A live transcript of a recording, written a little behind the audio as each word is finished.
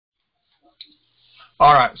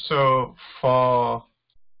All right. So for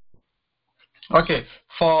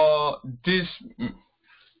this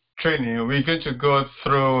training, we're going to go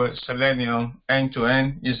through Selenium end to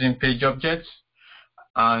end using PageObject,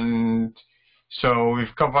 and so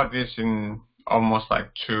we've covered this in almost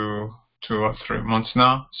like two or 3 months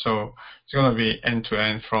now. So it's going to be end to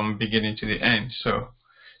end from beginning to the end. So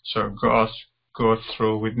go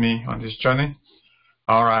through with me on this journey.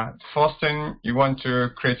 All right. First thing, you want to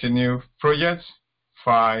create a new project,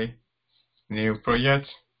 file, new project,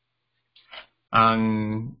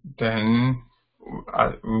 and then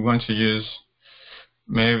we want to use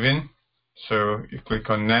Maven. So you click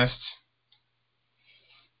on Next.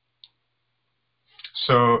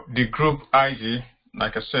 So the group ID,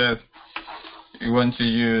 like I said, you want to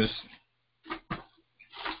use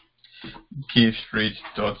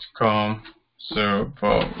giftreach.com. So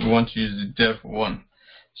but we want to use the dev one.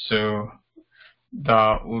 So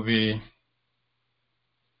that will be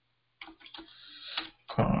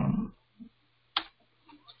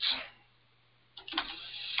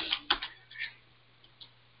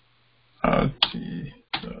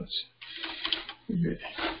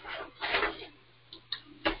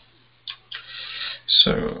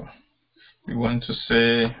so we want to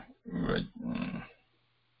say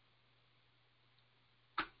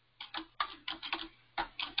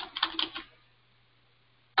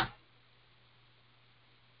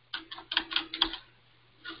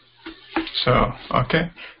so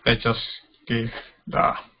okay, let's just give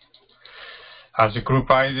that as a group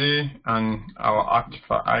ID, and our active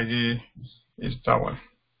ID is that one.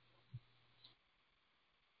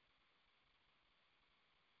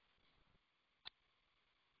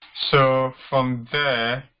 So from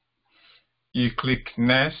there, you click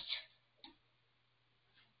Next,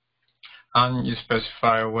 and you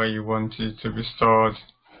specify where you want it to be stored.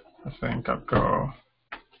 I think I'll go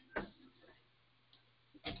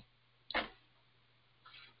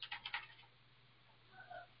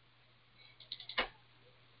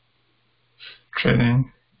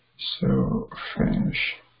training. So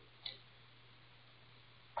finish.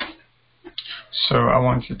 So I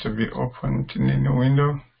want it to be opened in a new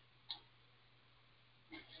window.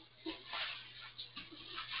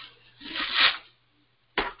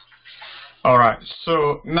 All right.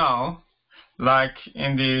 So now, like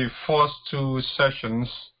in the first 2 sessions,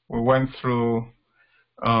 we went through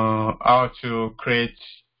how to create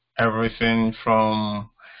everything from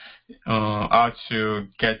how to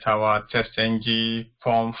get our TestNG,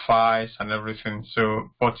 form files, and everything. So,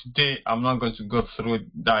 but today I'm not going to go through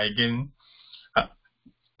that again.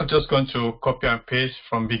 I'm just going to copy and paste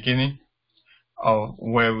from beginning of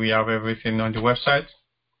where we have everything on the website.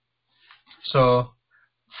 So,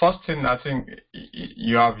 first thing, I think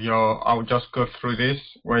you have your. I'll just go through this.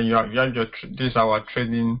 When you have your this is our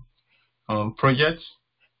training project,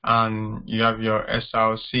 and you have your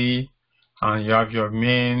SRC, and you have your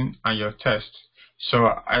main and your test. So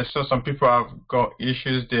I saw some people have got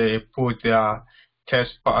issues. They put their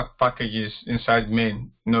test packages inside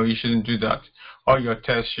main. No, you shouldn't do that. All your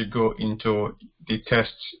tests should go into the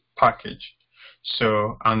test package.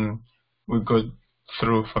 So, and we'll go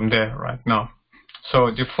through from there right now. So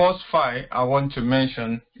the first file I want to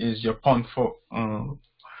mention is your pond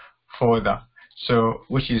folder, so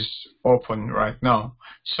which is open right now.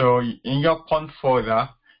 So in your pond folder,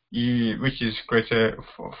 which is created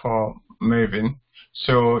for Maven,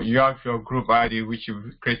 so you have your group ID which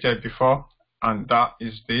you've created before, and that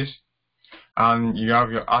is this, and you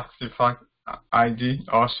have your artifact ID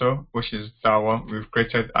also, which is that one we've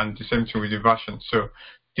created, and the same thing with the version. So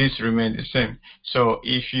this remain the same. So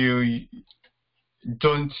if you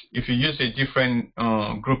use a different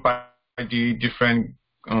group ID, different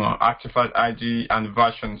artifact ID and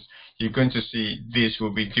versions, you're going to see this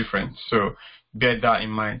will be different. So bear that in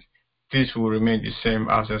mind. This will remain the same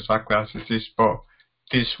as exactly as it is, but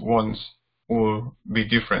these ones will be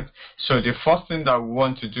different. So the first thing that we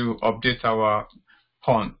want to do, update our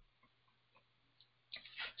pond.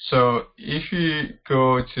 So if you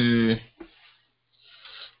go to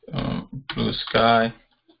Blue Sky,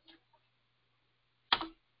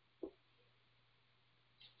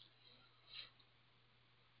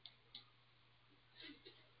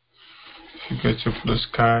 if you go to Blue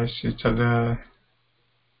Sky, Citadel,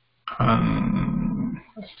 and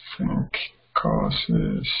I think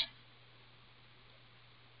courses,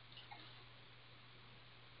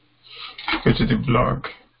 go to the blog.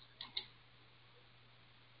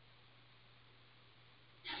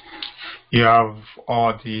 You have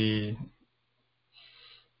all the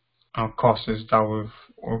courses that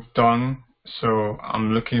we've done. So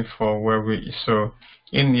I'm looking for where so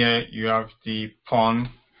in here you have the pond,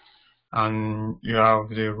 and you have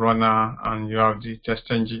the runner, and you have the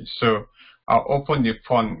TestNG. So I'll open the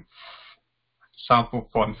font, sample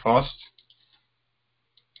font first.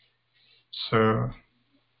 So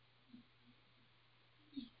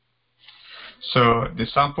the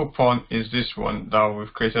sample font is this one that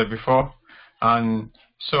we've created before, and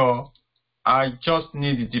so I just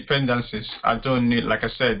need the dependencies. I don't need, like I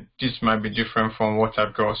said, this might be different from what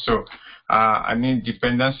I've got. So I need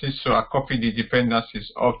dependencies, so I copy the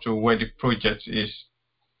dependencies up to where the project is.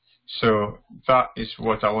 So that is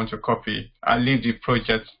what I want to copy. I leave the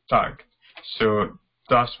project tag. So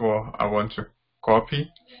that's what I want to copy.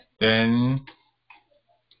 Then,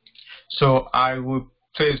 so I will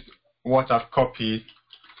place what I've copied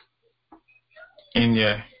in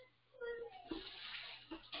here.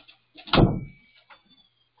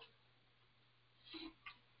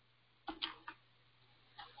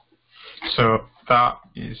 So that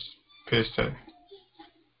is pasted.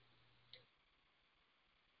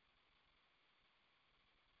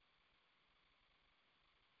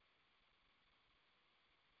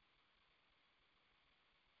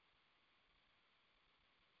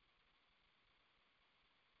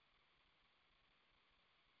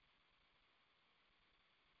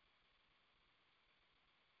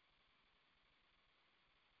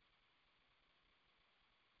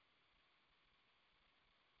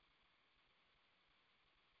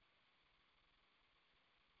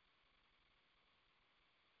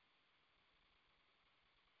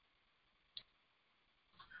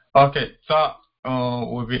 Okay, that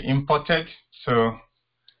will be imported. So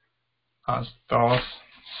as does.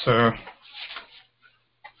 So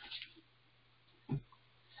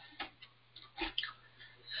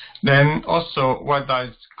then also what that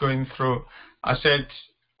is going through, I said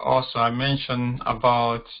also I mentioned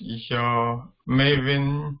about your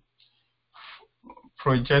Maven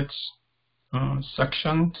projects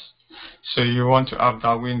sections. So you want to have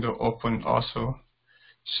that window open also,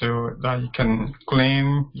 so that you can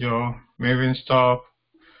claim your Maven stuff.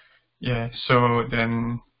 Yeah, so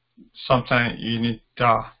then sometimes you need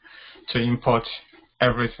that to import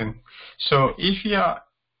everything. So if you are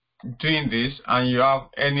doing this and you have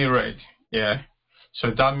any red, yeah,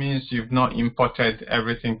 so that means you've not imported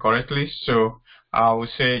everything correctly. So I would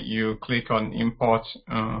say you click on import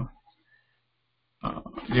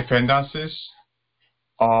dependencies,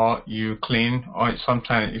 or you clean, or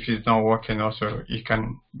sometimes if it's not working also you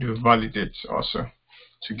can do validate also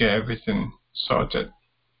to get everything sorted.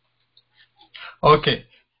 Okay,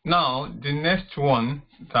 now the next one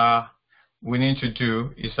that we need to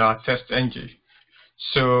do is our TestNG.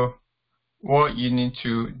 So what you need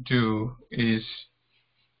to do is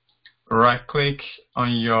right click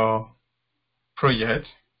on your project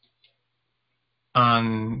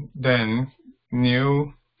and then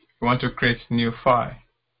new, you want to create new file.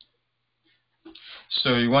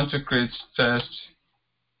 So you want to create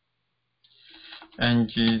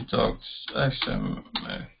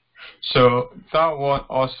TestNG.xml. So that one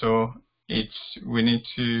also, we need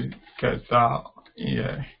to get that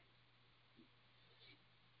here.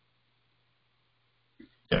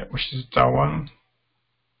 Yeah, which is that one.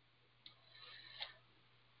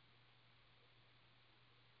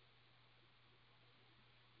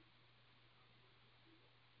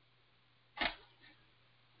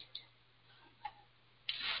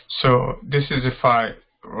 So this is the file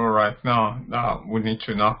right now that we need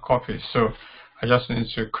to now copy. So I just need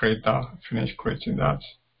to create that, finish creating that.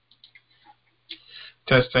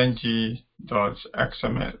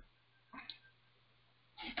 TestNG.xml.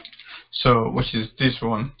 So which is this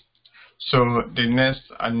one. So the next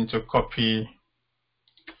I need to copy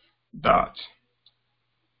that.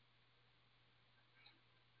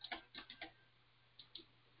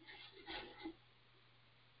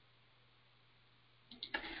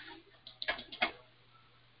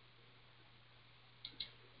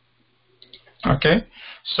 Okay,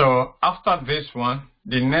 so after this one,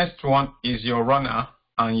 the next one is your runner,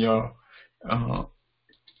 and your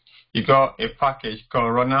you got a package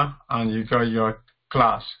called runner, and you got your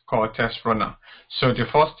class called test runner. So the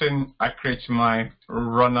first thing, I create my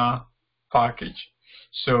runner package,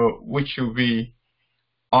 so which will be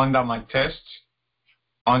under my test,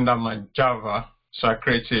 under my Java. So I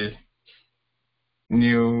create a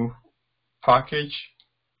new package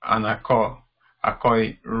and I call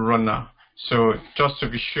it runner. So just to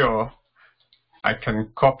be sure, I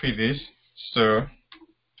can copy this so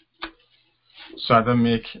I don't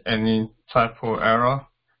make any typo error.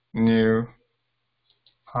 New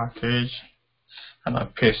package, and I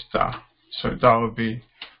paste that. So that will be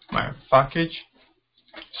my package.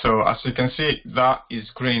 So as you can see, that is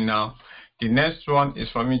green now. The next one is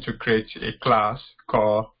for me to create a class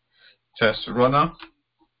called test runner.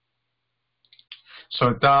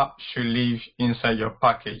 So that should live inside your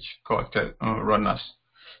package called runners.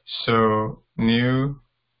 So new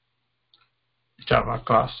Java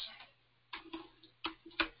class.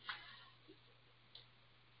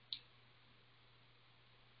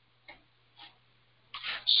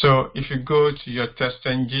 So if you go to your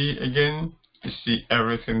TestNG again, you see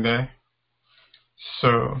everything there.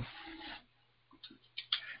 So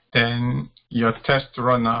then your test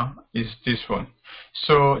runner is this one.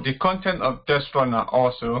 So the content of test runner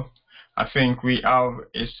also, I think we have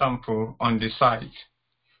a sample on the site.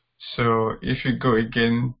 So if you go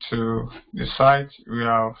again to the site, we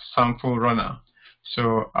have sample runner.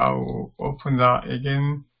 So I will open that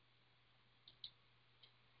again.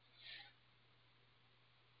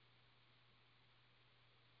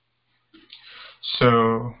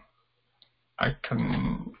 So I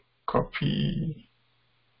can copy.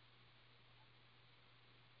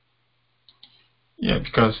 Yeah,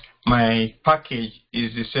 because my package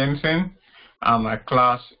is the same thing and my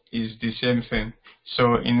class is the same thing.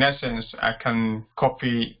 So in essence, I can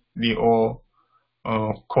copy the whole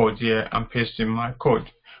code here and paste in my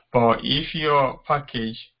code. But if your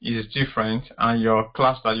package is different and your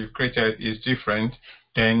class that you've created is different,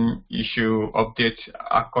 then you should update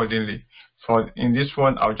accordingly. For in this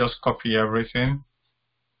one, I'll just copy everything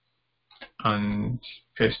and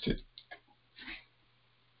paste it.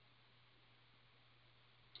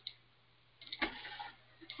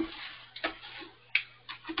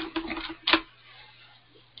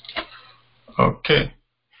 Okay,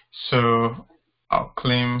 so I'll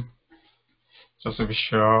claim just to be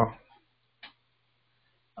sure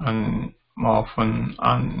and more often,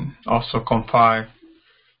 and also compile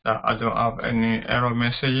that I don't have any error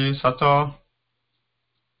messages at all.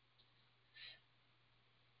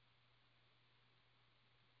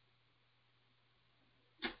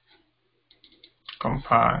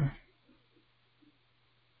 Compile.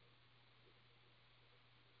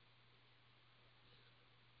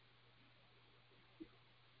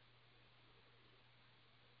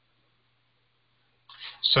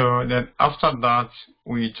 So then after that,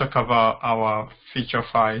 we talk about our feature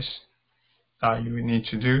files that you need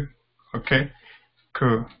to do. Okay,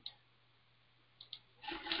 cool.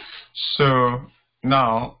 So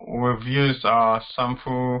now we've used our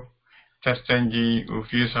sample TestNG,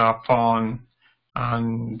 we've used our pawn,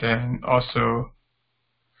 and then also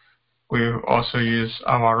we'll also use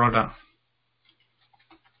our runner.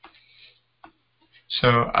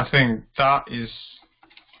 So I think that is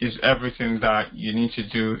everything that you need to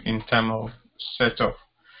do in terms of setup.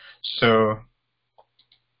 So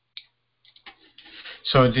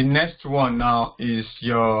the next one now is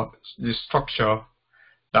the structure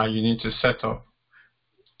that you need to set up.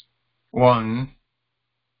 One,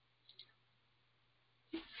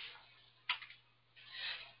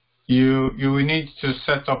 you will need to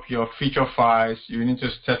set up your feature files. You need to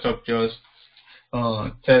set up your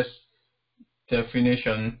test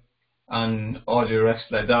definition and all the rest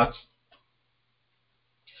like that.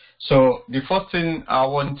 So the first thing I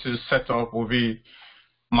want to set up will be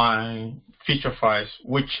my feature files,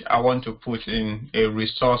 which I want to put in a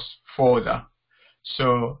resource folder.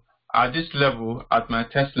 So at this level, at my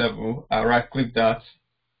test level, I right click that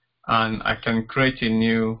and I can create a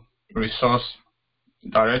new resource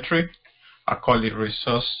directory. I call it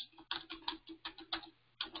resource.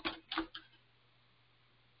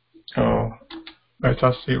 Oh, let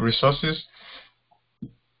us see resources.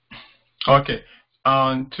 Okay,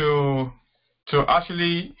 and to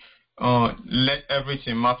actually let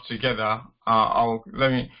everything map together,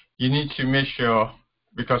 you need to make sure,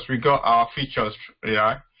 because we got our features,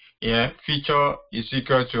 right? Yeah, feature is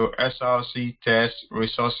equal to src test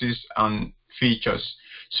resources and features.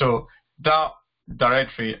 So that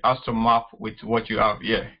directory has to map with what you have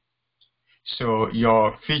here. So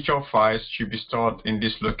your feature files should be stored in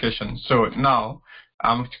this location. So now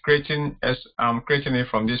I'm creating it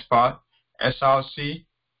from this part, src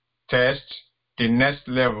test. The next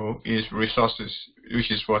level is resources, which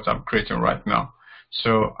is what I'm creating right now.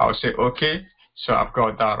 So I'll say okay. So I've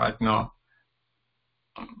got that right now,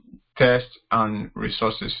 test and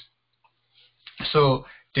resources. So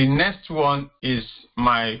the next one is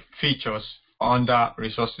my features under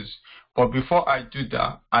resources. But before I do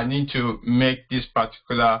that, I need to make this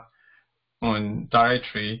particular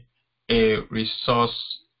directory a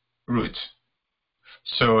resource root.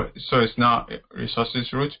 So it's now a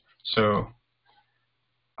resources root. So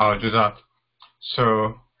I'll do that.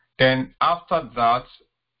 So then after that,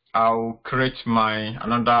 I'll create my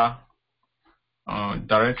another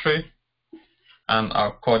directory, and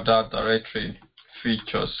I'll call that directory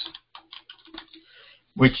features.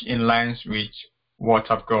 which aligns with what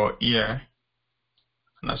I've got here,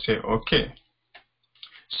 and I say OK.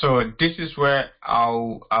 So this is where I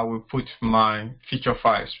will put my feature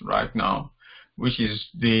files right now, which is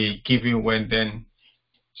the given when then,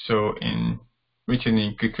 so written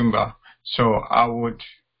in Cucumber. So I would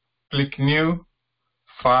click new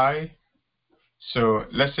file. So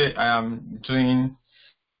let's say I am doing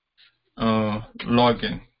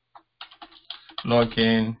login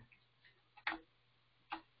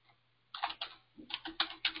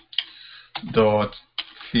dot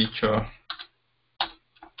feature.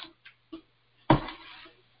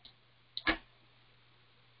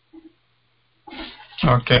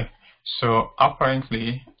 Okay, so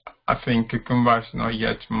apparently I think Cucumber is not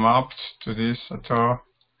yet mapped to this at all.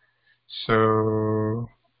 So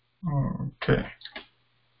okay,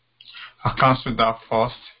 I cancel that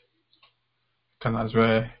first. Can as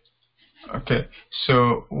well. Okay,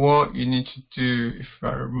 so what you need to do, if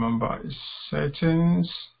I remember, is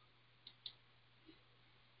settings.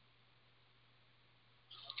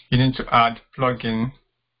 You need to add plugin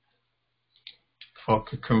for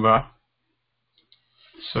Cucumber.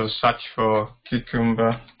 So search for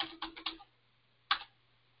Cucumber.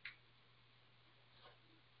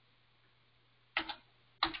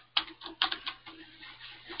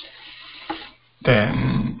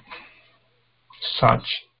 Then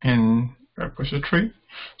search in repository.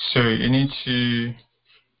 So you need to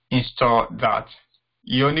install that.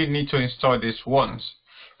 You only need to install this once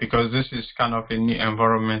because this is kind of a new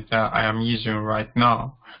environment that I am using right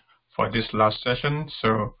now for this last session.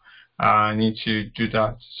 So I need to do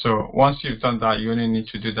that. So once you've done that, you only need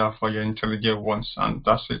to do that for your IntelliJ once, and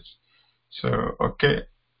that's it. So okay.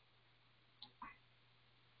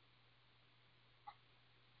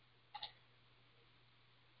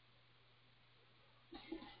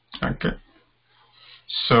 Okay.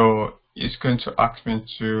 So it's going to ask me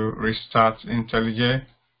to restart IntelliJ,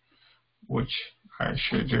 which I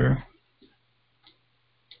should do.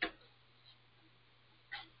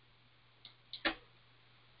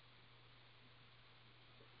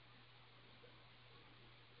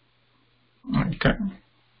 Okay.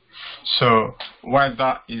 So while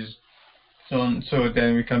that is done, so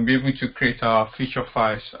then we can be able to create our feature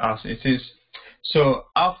files as it is. So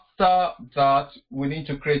after that, we need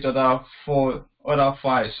to create other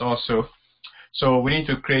files also. So we need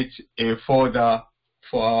to create a folder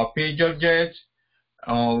for our PageObject.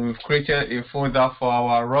 We've created a folder for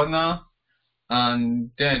our runner,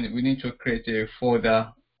 and then we need to create a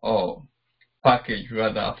folder or package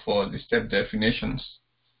rather for the step definitions.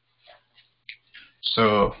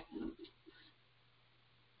 So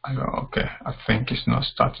okay, I think it's not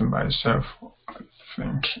starting by itself. I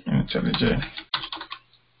think IntelliJ.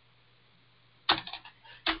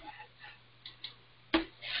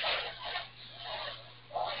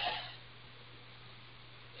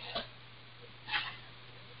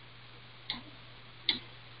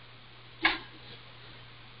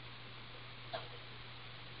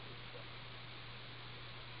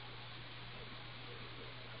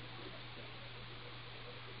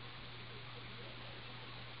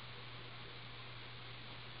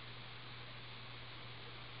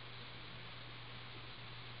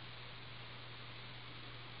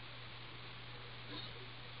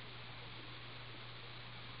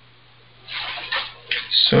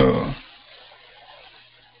 So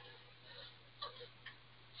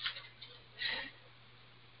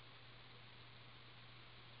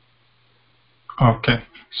okay,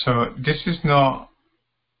 so this is not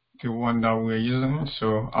the one that we're using,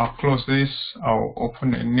 so I'll close this. I'll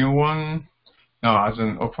open a new one now, as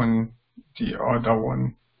in open the other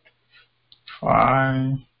one.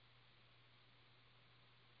 Fine.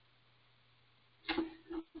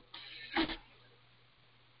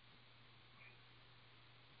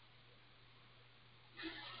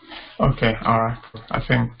 Okay, alright. I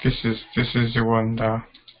think this is the one that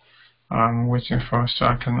I'm waiting for, so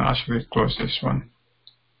I can actually close this one.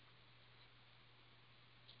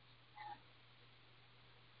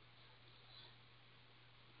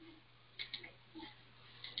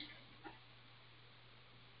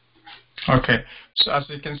 Okay, so as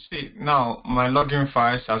you can see now, my login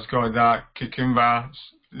files has got that Cucumber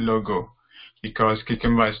logo because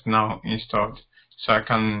Cucumber is now installed. So I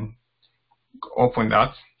can open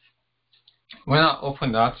that. When I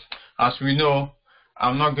open that, as we know,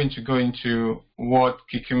 I'm not going to go into what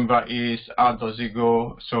Cucumber is, how does it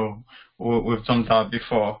go. So we've done that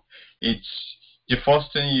before. It's the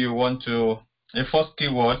first thing you want to, the first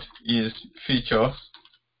keyword is features.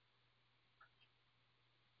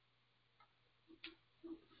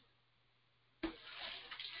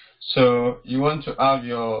 So you want to have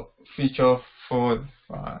your feature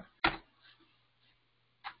verify.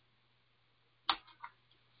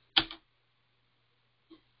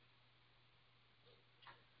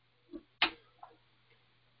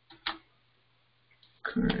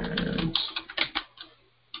 Create.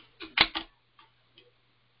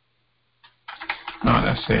 Now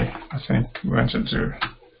let's see. I think we want to do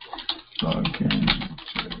login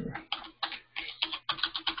to.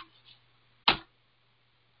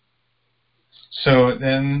 So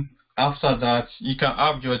then after that, you can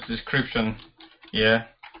have your description here,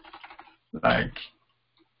 like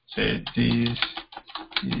say this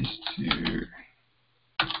is to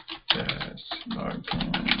test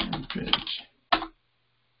login page.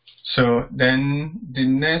 So then the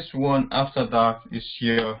next one after that is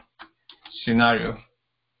your scenario.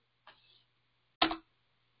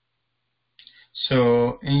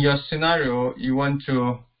 So in your scenario, you want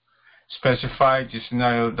to specify the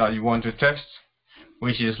scenario that you want to test,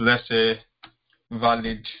 which is, let's say,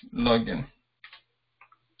 valid login.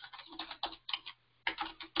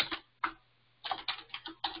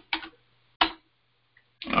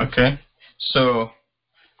 Okay, so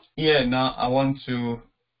here now I want to,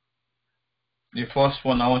 the first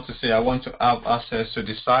one I want to say I want to have access to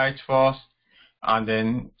the site first, and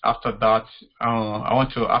then after that I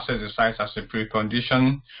want to access the site as a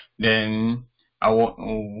precondition. Then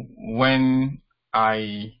when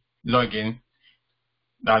I log in,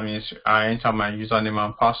 that means I enter my username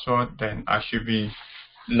and password, then I should be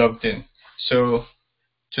logged in. So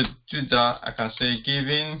to do that, I can say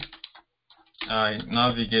given I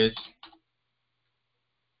navigate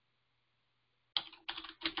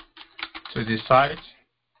to the site,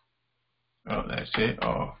 or let's say,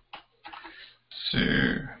 or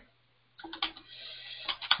to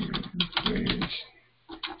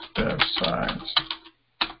the site,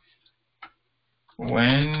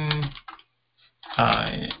 when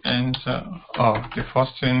I enter, the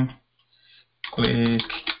first thing, click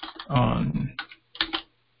on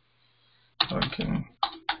login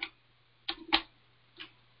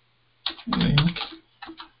link,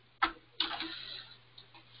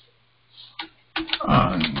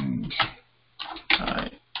 and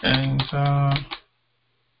I enter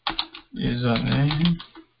username,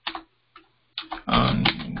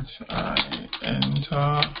 and I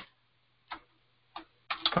enter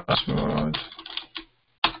password,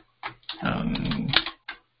 and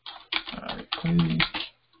I click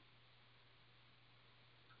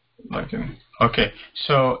login. Okay,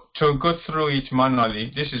 so to go through it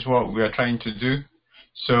manually, this is what we are trying to do.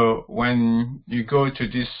 So when you go to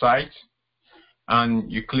this site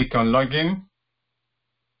and you click on login,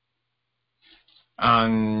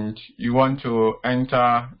 and you want to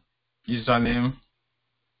enter username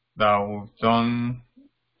that we've done,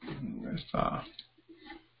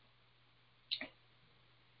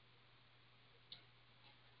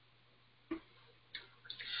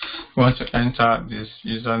 we want to enter this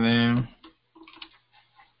username,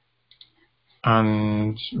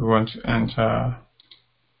 and we want to enter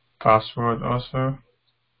password also.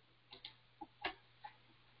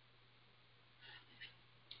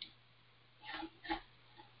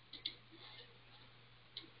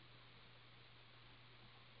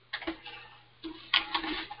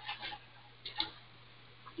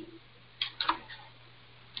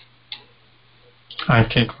 I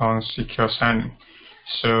click on secure signing.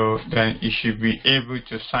 So then you should be able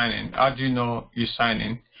to sign in. How do you know you sign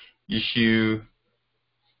in? You should,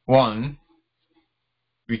 one,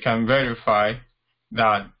 we can verify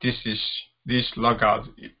that this logout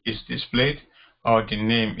is displayed, or the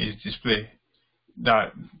name is displayed.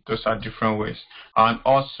 Those are different ways. And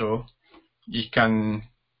also you can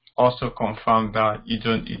also confirm that you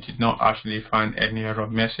did not actually find any error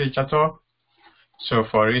message at all. So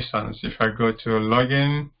for instance, if I go to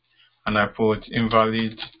login and I put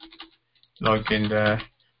invalid login there,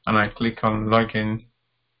 and I click on login,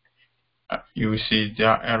 you will see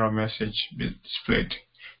that error message be displayed.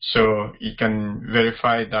 So you can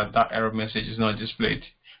verify that that error message is not displayed.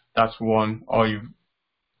 That's one. Or you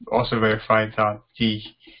also verify that the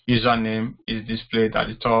username is displayed at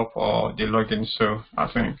the top, or the login. So I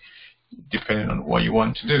think depending on what you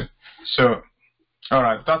want to do. So all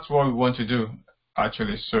right, that's what we want to do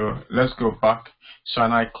actually. So let's go back. So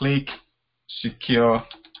and I click secure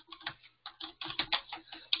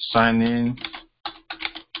sign in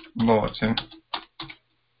button.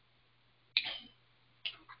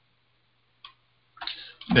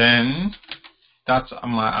 Then that's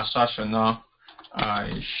my assertion. Now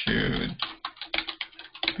I should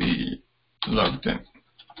be logged in.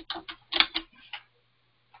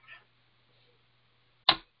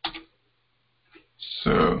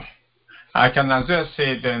 So I can as well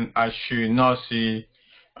say then I should not see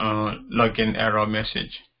login error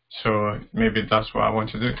message. So maybe that's what I want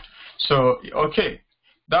to do. So okay,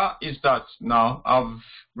 that is that. Now I've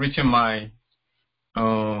written my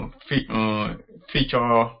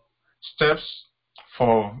feature steps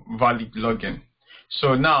for valid login.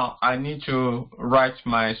 So now I need to write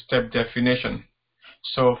my step definition.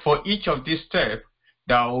 So for each of these steps,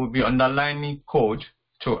 there will be underlining code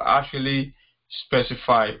to actually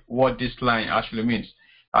specify what this line actually means.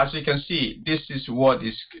 As you can see, this is what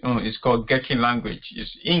is called getting language.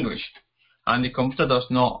 It's English, and the computer does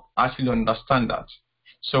not actually understand that.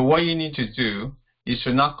 So what you need to do is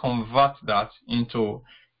to now convert that into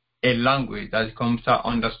a language that the computer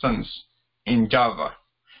understands in Java.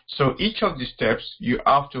 So each of the steps, you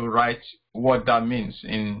have to write what that means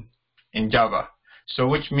in Java. So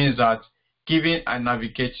which means that giving a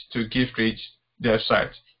navigate to GiveReach their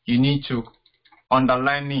site, you need to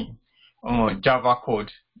underline Java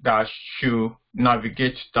code that should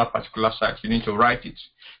navigate that particular site. You need to write it.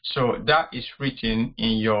 So that is written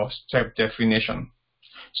in your step definition.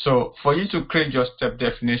 So for you to create your step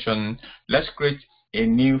definition, let's create a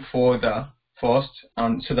new folder first,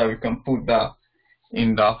 and so that we can put that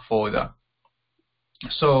in that folder.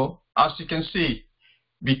 So as you can see,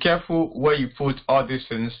 be careful where you put all these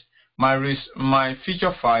things. My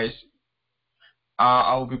feature files,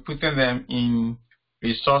 I will be putting them in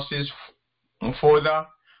resources folder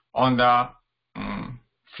under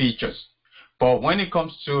features. But when it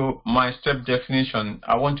comes to my step definition,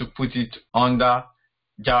 I want to put it under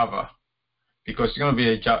Java, because it's going to be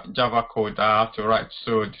a Java code I have to write.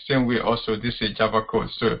 So the same way also, this is Java code.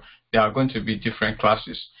 So they are going to be different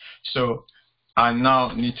classes. So I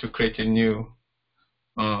now need to create a new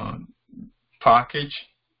package.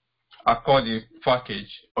 I call the package.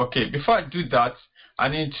 Okay, before I do that,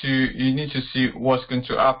 you need to see what's going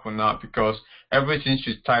to happen now, because everything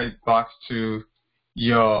should tie back to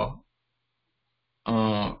your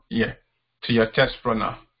to your test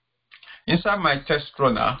runner. Inside my test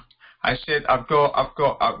runner, I said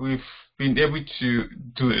we've been able to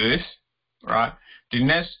do this, right? The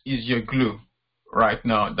next is your glue right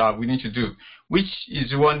now that we need to do, which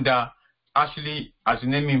is the one that actually, as the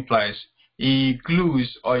name implies, it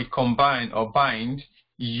glues or it combines or binds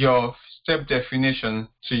your step definition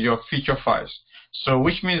to your feature files. So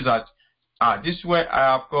which means that this is where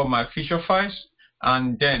I have got my feature files,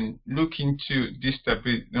 and then look into this step,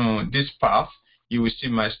 this path, you will see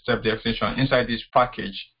my step definition. Inside this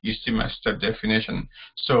package, you see my step definition.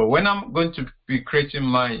 So when I'm going to be creating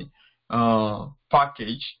my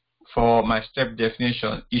package for my step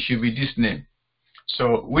definition, it should be this name.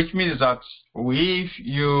 So which means that if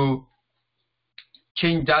you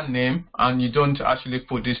change that name and you don't actually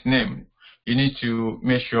put this name, you need to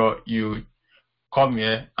make sure you come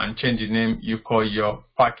here and change the name you call your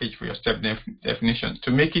package for your step definition.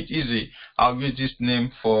 To make it easy, I'll use this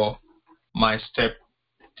name for my step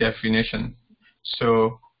definition.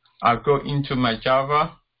 So I'll go into my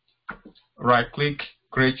Java, right click,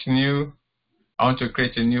 create new. I want to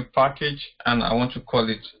create a new package, and I want to call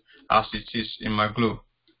it as it is in my glue,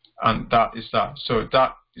 and that is that. So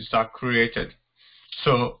that is that created.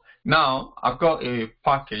 So now I've got a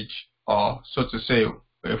package, or so to say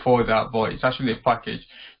a folder, but it's actually a package.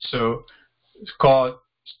 So it's called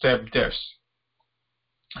step devs.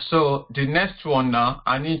 So the next one now,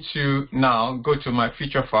 I need to now go to my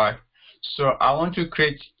feature file. So I want to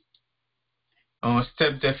create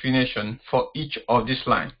step definition for each of this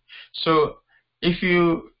line. So if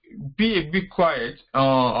you be a bit quiet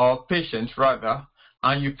or patient rather,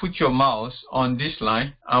 and you put your mouse on this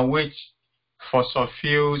line and wait for some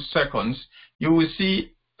few seconds, you will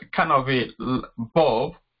see kind of a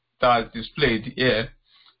bulb that is displayed here.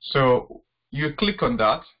 So you click on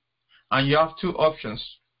that, and you have two options.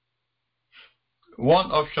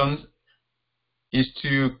 One option is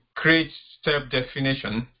to create step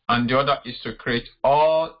definition, and the other is to create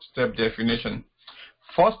all step definition.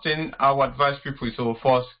 First thing I would advise people is to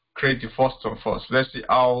first create the first one first. Let's see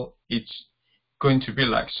how it's going to be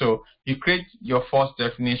like. So you create your first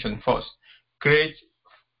definition first. Create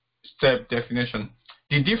step definition.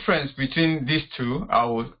 The difference between these two, I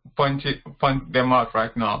will point them out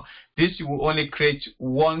right now. This will only create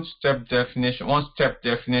one step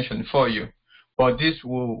definition for you, but this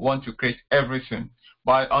will want to create everything.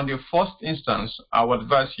 But on the first instance, I would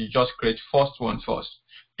advise you just create first one first.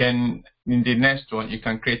 Then in the next one, you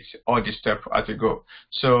can create all the steps as you go.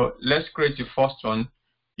 So let's create the first one.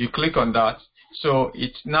 You click on that. So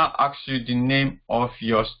it now asks you the name of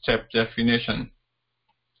your step definition.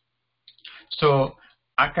 So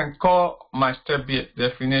I can call my step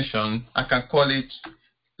definition, I can call it,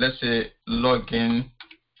 let's say, login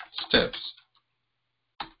steps.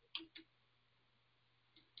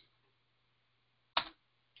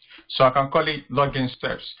 So I can call it login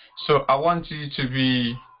steps. So I want it to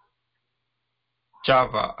be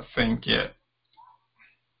Java, I think, yeah.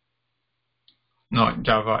 No,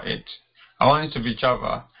 Java 8. I want it to be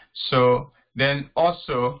Java. So then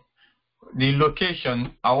also the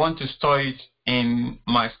location, I want to store it in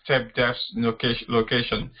my step devs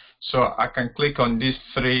location. So I can click on these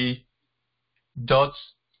 3 dots.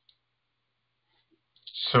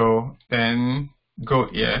 So then go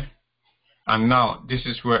here. And now this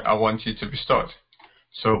is where I want it to be stored.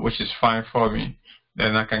 So which is fine for me.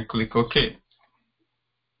 Then I can click OK.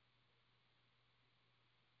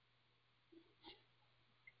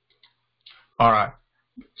 Alright.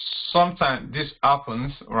 Sometimes this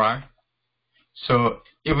happens, right? So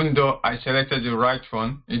even though I selected the right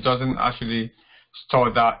one, it doesn't actually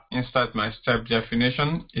store that inside my step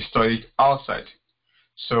definition. It stores it outside.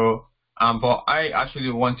 So, but I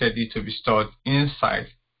actually wanted it to be stored inside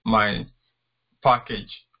my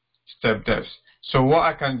package step devs. So what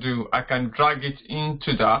I can do, I can drag it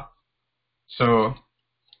into that. So,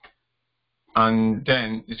 and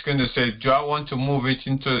then it's going to say, do I want to move it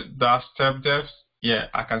into that step devs? Yeah,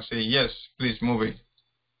 I can say yes, please move it.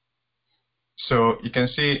 So you can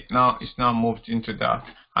see now it's now moved into that,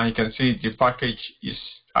 and you can see the package is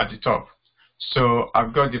at the top. So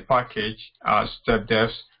I've got the package as step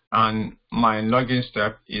devs, and my login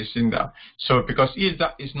step is in there. So because if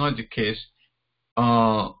that is not the case,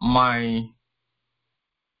 my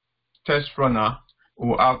test runner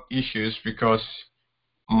will have issues because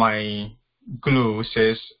my glue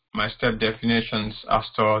says my step definitions are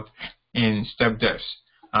stored in step devs,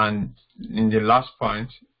 and in the last point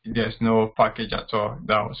there's no package at all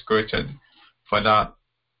that was created for that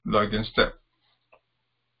login step.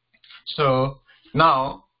 So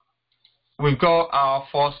now we've got our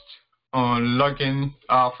first login,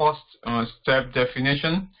 our first step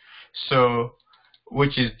definition. So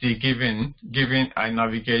which is the given I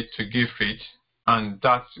navigate to give it, and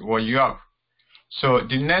that's what you have. So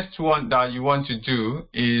the next one that you want to do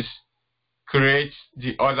is create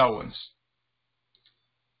the other ones.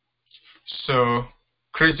 So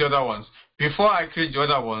create the other ones. Before I create the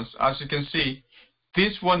other ones, as you can see,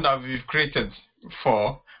 this one that we've created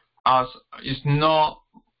for us is not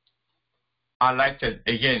highlighted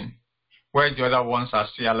again, where the other ones are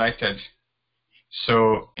still highlighted.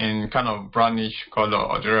 So in kind of brownish color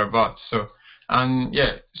or thereabout. So, and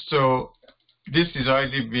yeah, so this is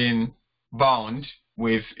already been bound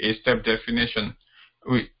with a step definition.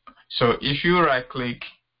 So if you right click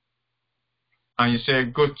and you say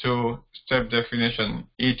go to step definition,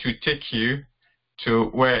 it will take you to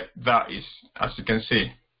where that is, as you can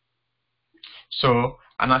see. So,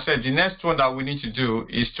 and I said the next one that we need to do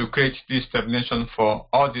is to create this definition for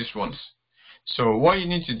all these ones. So what you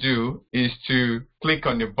need to do is to click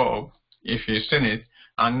on the bulb if you've seen it,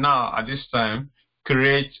 and now at this time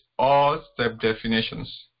create all step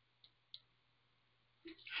definitions.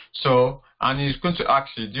 So, and it's going to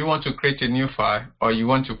ask you, do you want to create a new file or you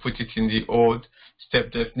want to put it in the old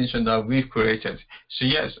step definition that we've created? So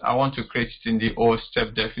yes, I want to create it in the old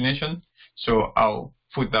step definition, so I'll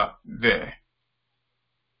put that there.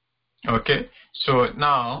 Okay, so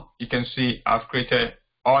now you can see I've created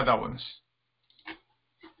other ones.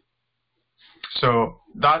 So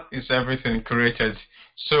that is everything created.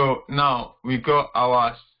 So now we got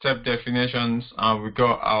our step definitions and we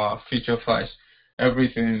got our feature files,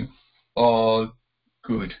 everything all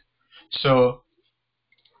good. So,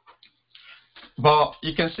 but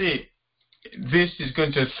you can see this is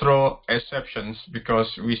going to throw exceptions because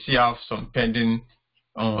we still have some pending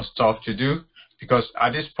stuff to do. Because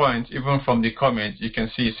at this point, even from the comment, you can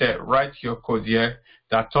see it said write your code here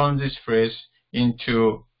that turns this phrase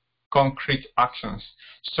into concrete actions.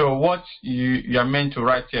 So what you are meant to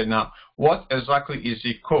write here now, what exactly is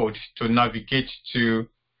the code to navigate to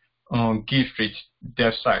GitFit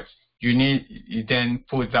dev site? You then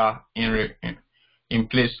put that in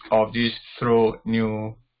place of this throw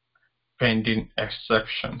new pending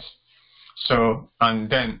exceptions. So, and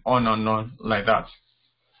then on like that.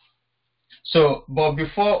 So, but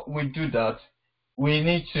before we do that, we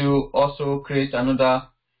need to also create another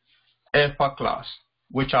helper class,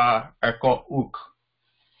 which I call hook.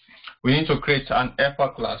 We need to create an helper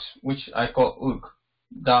class, which I call hook.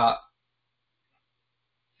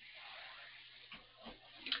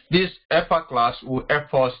 This helper class will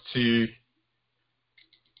help us to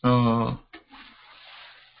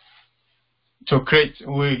create.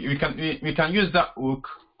 We can use that hook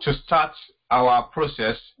to start our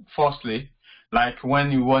process. Firstly, like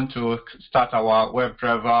when you want to start our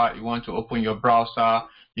WebDriver, you want to open your browser,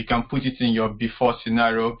 you can put it in your before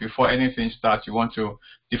scenario. Before anything starts,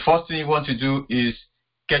 the first thing you want to do is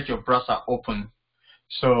get your browser open.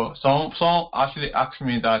 So some actually asked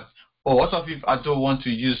me that, oh, what if I don't want to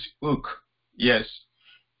use hook? Yes,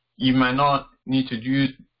 you might not need to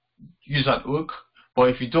use that hook, but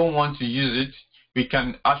if you don't want to use it, we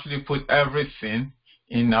can actually put everything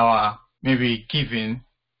in our maybe given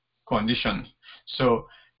condition. So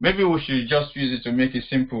maybe we should just use it to make it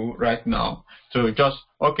simple right now. So just,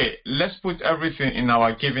 okay, let's put everything in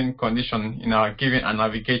our given condition, in our given, and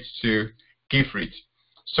navigate to GIFRIT.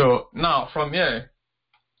 So now from here,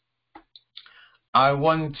 I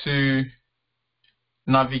want to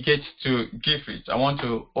navigate to GIFRIT. I want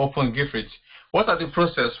to open GIFRIT. What are the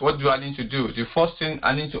process? What do I need to do? The first thing,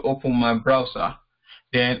 I need to open my browser.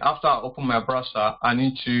 Then after I open my browser, I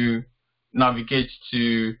need to navigate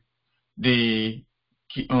to the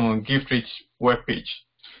GIFRIT web page.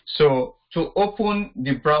 So to open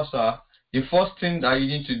the browser, the first thing that you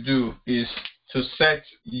need to do is to set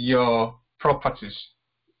your properties,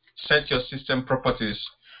 set your system properties,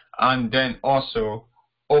 and then also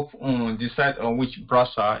decide on which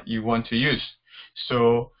browser you want to use.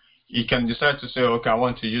 So you can decide to say, okay, I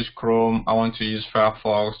want to use Chrome, I want to use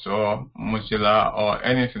Firefox or Mozilla or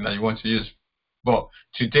anything that you want to use. But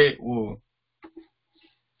today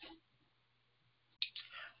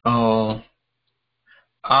I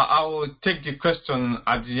will take the question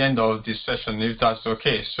at the end of this session if that's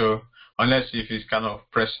okay. So unless if it's kind of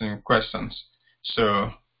pressing questions,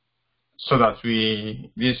 so that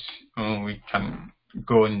we can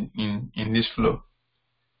go in this flow.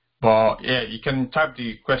 But yeah, you can type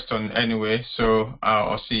the question anyway, so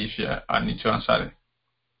I'll see if I need to answer it.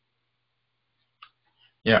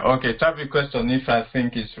 Yeah, okay, type the question if I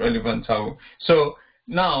think it's relevant. So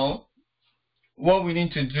now what we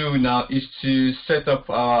need to do now is to set up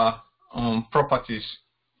our properties.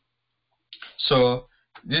 So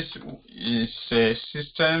this is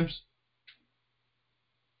systems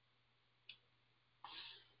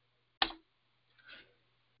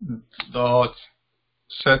dot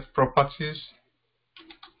set properties,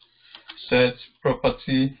 set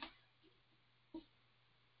property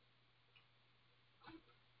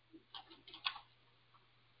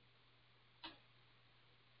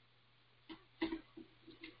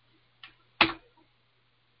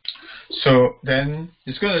so then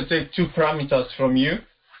it's going to take two parameters from you.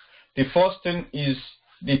 The first thing is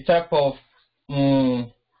the type of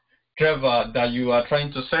driver that you are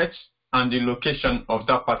trying to set and the location of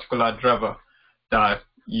that particular driver that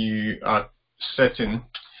you are setting.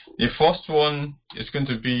 The first one is going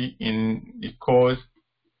to be in the code,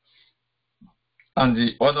 and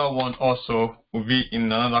the other one also will be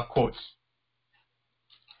in another code.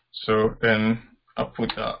 So then I'll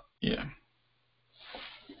put that here.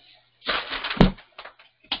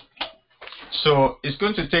 So it's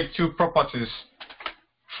going to take two properties,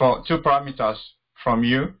 for two parameters from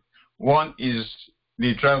you. One is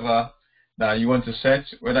the driver that you want to set,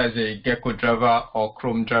 whether it's a Gecko driver or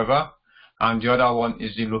Chrome driver, and the other one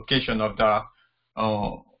is the location of the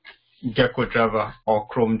Gecko driver or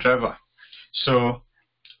Chrome driver. So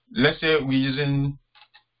let's say we're using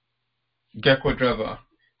Gecko driver.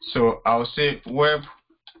 So I'll say WebDriver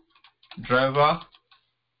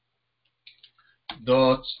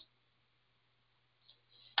dot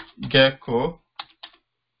Gecko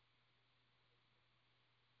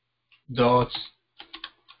dot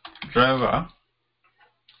driver.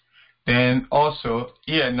 Then also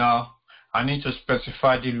here now I need to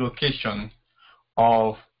specify the location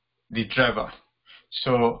of the driver.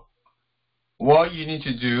 So what you need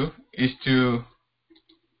to do is to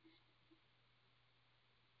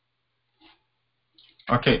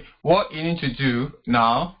what you need to do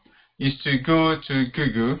now is to go to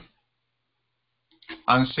Google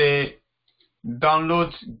and say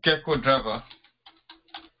download Gecko driver.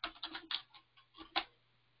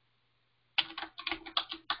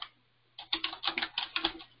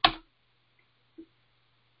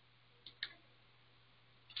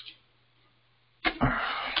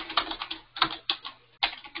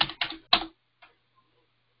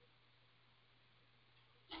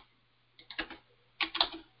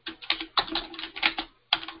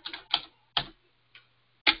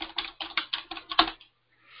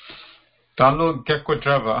 Download Gecko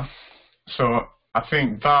driver. So I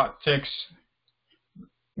think that takes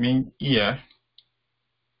me here.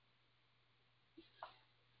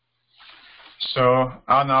 So,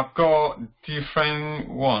 and I've got different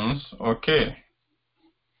ones. Okay.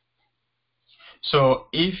 So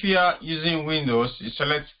if you are using Windows, you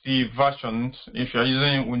select the versions. If you are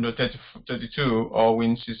using Windows 32 or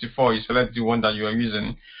Windows 64, you select the one that you are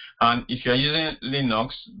using. And if you are using Linux,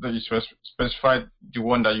 then you specify the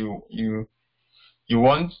one that you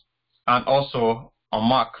want. And also on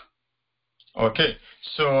Mac. Okay,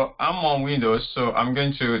 so I'm on Windows, so I'm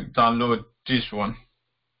going to download this one.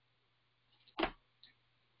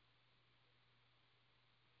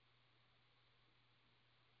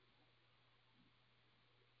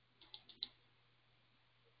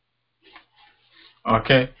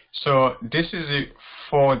 Okay, so this is the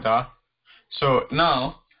folder. So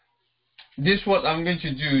now, this is what I'm going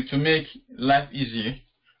to do to make life easy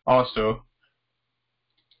also.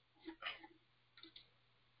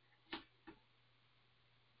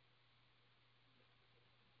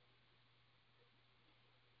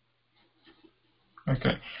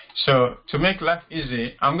 Okay, so to make life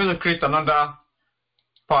easy, I'm going to create another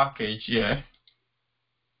package here.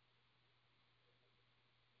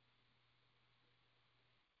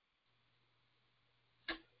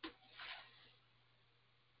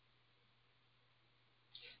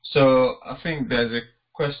 So I think there's a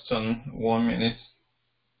question, 1 minute.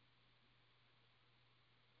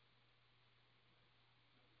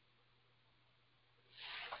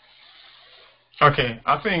 Okay,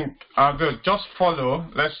 I think I will just follow.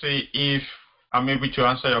 Let's see if I'm able to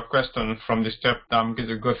answer your question from the step that I'm going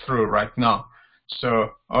to go through right now. So,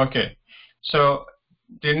 okay. So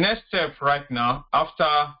the next step right now,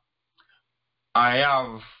 after I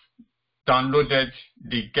have downloaded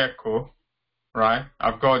the Gecko, right?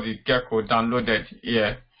 I've got the Gecko downloaded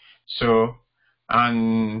here. So,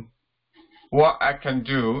 and what I can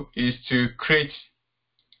do is to create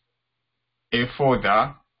a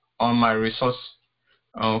folder on my resource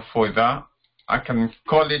folder. I can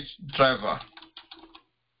call it driver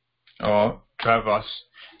or drivers.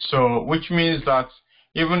 So, which means that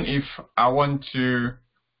even if I want to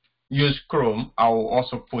use Chrome, I will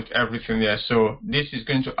also put everything there. So this is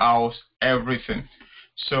going to house everything.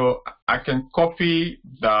 So I can copy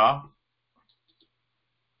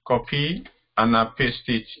and I paste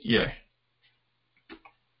it here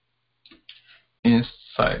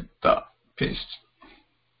inside the paste.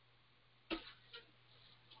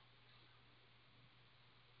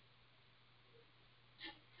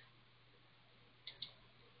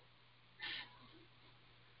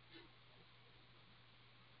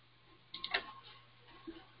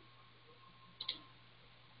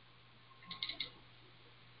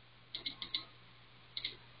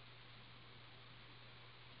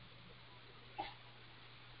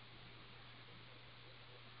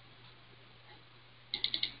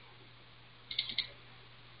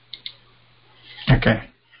 Okay,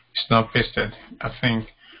 it's not pasted. I think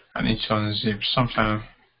I need to unzip. Sometimes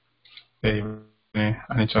I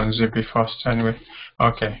need to unzip it first anyway.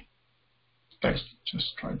 Okay, let's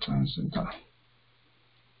just try to unzip that.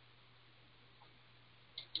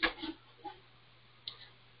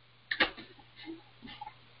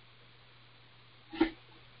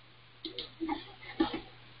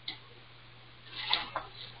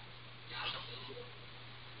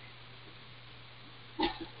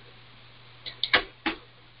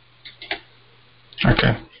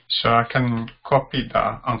 Okay, so I can copy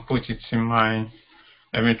that and put it in my,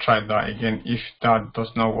 let me try that again. If that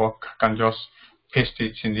does not work, I can just paste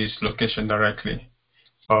it in this location directly.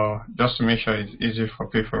 Just to make sure it's easy for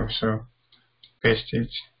people, so paste it.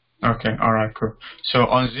 Okay, alright, cool. So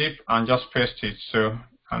unzip and just paste it, so,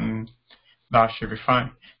 and that should be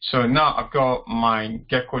fine. So now I've got my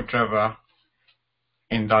Gecko driver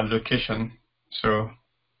in that location.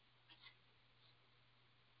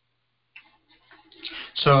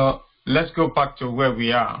 So let's go back to where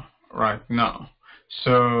we are right now.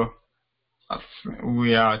 So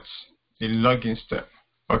we are at the login step.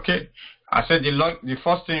 Okay, I said the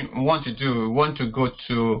first thing we want to do,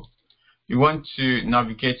 we want to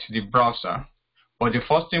navigate to the browser. But the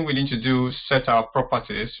first thing we need to do is set our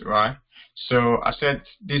properties, right? So I said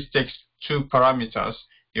this takes two parameters.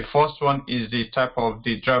 The first one is the type of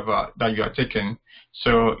the driver that you are taking.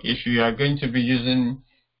 So if you are going to be using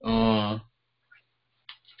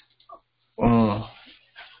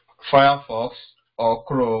Firefox or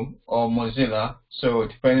Chrome or Mozilla, so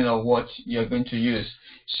depending on what you're going to use.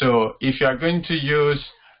 So if you are going to use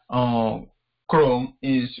Chrome,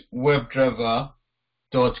 is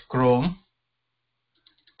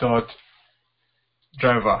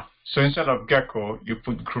WebDriver.chrome.driver. So instead of Gecko, you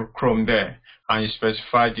put Chrome there and you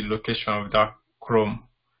specify the location of that Chrome.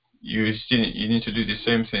 You need to do the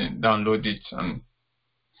same thing, download it. And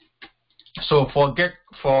so for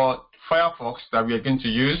Firefox that we are going to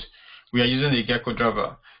use, we are using the Gecko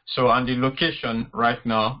driver. So, and the location right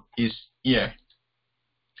now is here.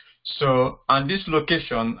 So, and this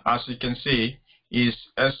location, as you can see, is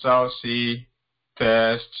SRC,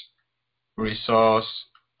 test, resource,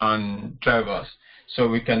 and drivers. So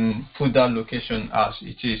we can put that location as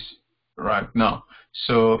it is right now.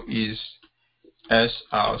 So is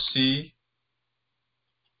src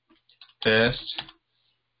test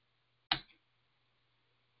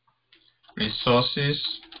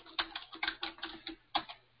resources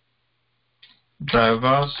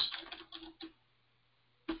drivers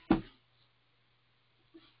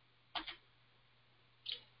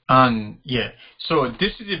and yeah, so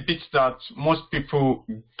this is a bit that most people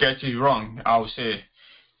get it wrong, I would say.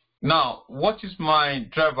 Now, what is my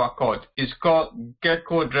driver called? It's called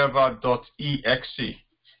geckodriver.exe.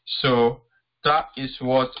 So that is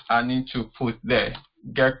what I need to put there.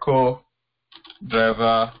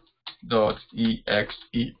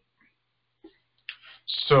 geckodriver.exe.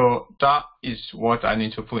 So that is what I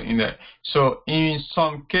need to put in there. So in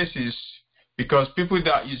some cases, because people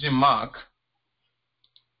that are using Mac,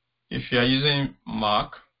 if you are using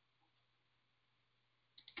Mac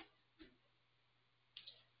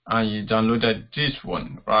and you downloaded this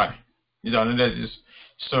one, right? You downloaded this.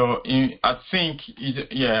 So I think,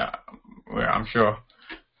 yeah, well, I'm sure.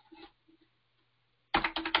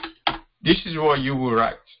 This is what you will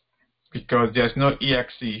write because there's no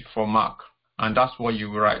exe for Mac, and that's what you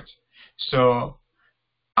will write. So,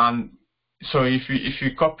 if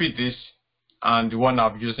you copy this and the one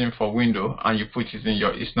I'm using for Windows and you put it in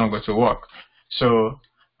it's not going to work. So,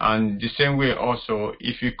 and the same way also,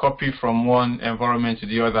 if you copy from one environment to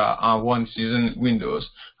the other and one's using Windows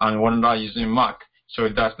and one other using Mac, so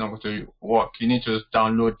that's not going to work. You need to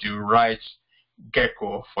download the right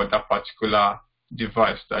Gecko for that particular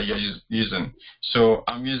device that you're using. So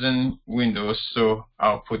I'm using Windows, so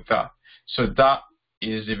I'll put that. So that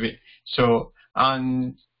is a bit. So,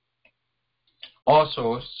 and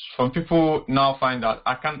also some people now find that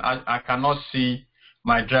I cannot see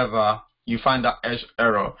my driver. You find that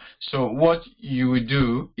error. So what you will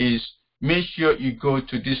do is make sure you go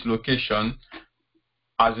to this location,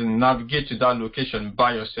 as in navigate to that location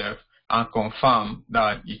by yourself and confirm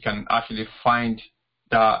that you can actually find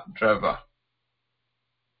that driver.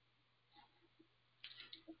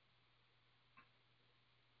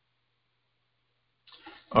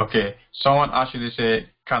 Okay, someone actually said,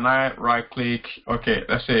 can I right click? Okay,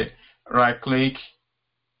 let's say right click,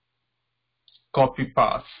 copy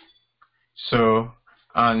path. So,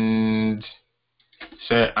 and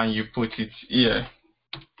you put it here.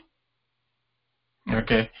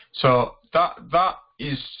 Okay, so that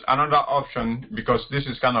is another option because this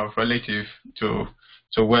is kind of relative to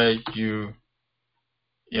where you,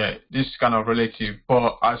 yeah, this is kind of relative,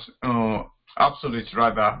 but as absolute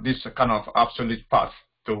rather, this is a kind of absolute path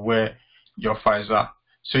to where your files are.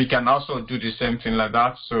 So you can also do the same thing like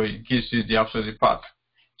that. So it gives you the absolute path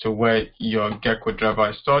to where your Gecko driver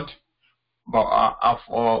is stored. But I've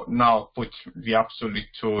now put the absolute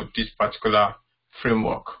to this particular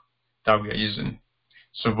framework that we are using.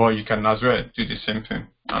 So, but you can as well do the same thing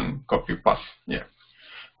and copy path. Yeah.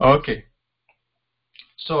 Okay.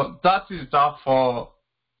 So that is that for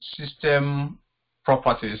system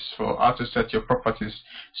properties, for how to set your properties.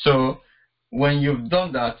 So when you've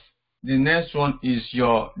done that, the next one is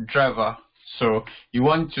your driver. So you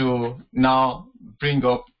want to now bring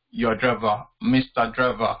up your driver, Mr.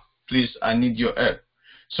 Driver. Please, I need your help.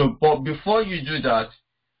 So, but before you do that,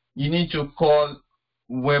 you need to call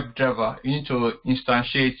WebDriver. You need to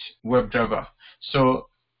instantiate WebDriver. So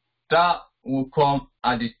that will come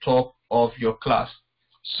at the top of your class.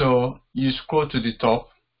 So you scroll to the top.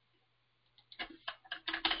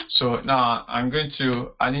 So now I need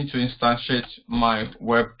to instantiate my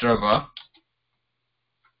WebDriver.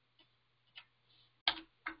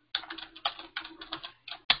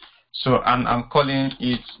 So, and I'm calling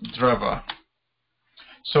it driver.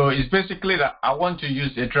 So it's basically that I want to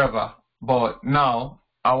use a driver, but now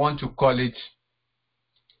I want to call it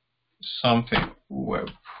something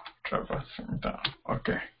WebDriver.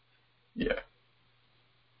 Okay, yeah.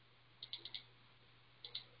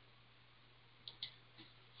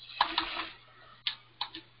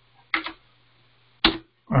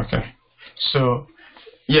 Okay, so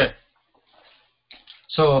yeah.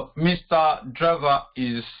 So Mr. Driver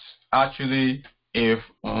is actually a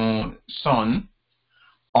son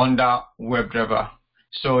under WebDriver.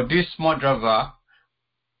 So this small driver,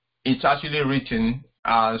 it's actually written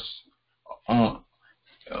as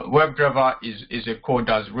WebDriver is a code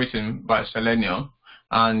that's written by Selenium,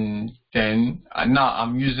 and then now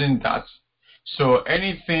I'm using that. So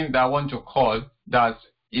anything that I want to call that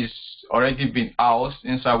is already been housed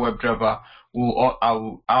inside WebDriver, I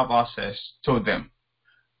will have access to them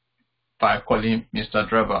by calling Mr.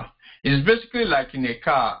 Driver. It's basically like in a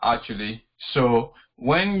car actually. So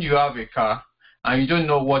when you have a car and you don't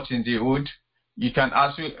know what's in the hood, you can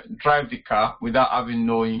actually drive the car without having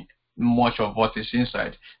knowing much of what is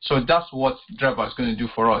inside. So that's what driver is going to do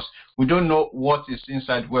for us. We don't know what is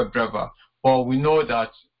inside WebDriver, but we know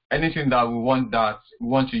that anything that we want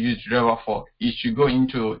to use driver for, it should go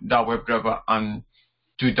into that WebDriver and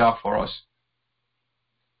do that for us.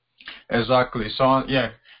 Exactly. So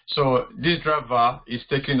yeah. So this driver is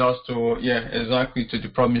taking us to exactly to the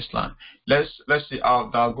promised land. Let's see how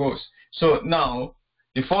that goes. So now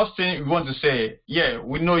the first thing we want to say,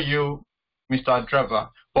 we know you, Mr. Driver,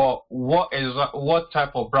 but what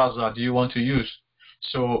type of browser do you want to use?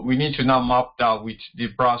 So we need to now map that with the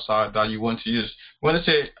browser that you want to use. We want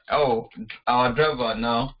to say, oh, our driver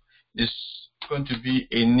now is going to be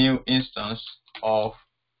a new instance of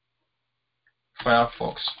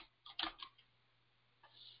Firefox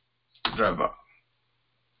driver.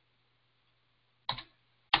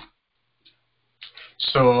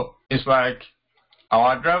 So it's like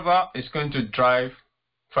our driver is going to drive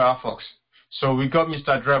Firefox. So we got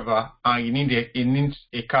Mr. Driver, and it needs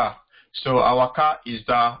a car. So our car is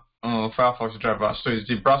the Firefox driver. So it's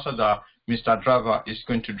the browser that Mr. Driver is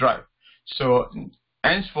going to drive. So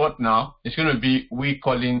henceforth now, it's going to be we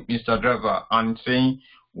calling Mr. Driver and saying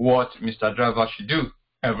what Mr. Driver should do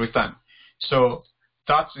every time. So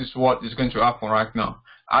that is what is going to happen right now.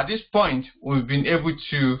 At this point, we've been able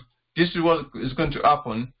to, this is what is going to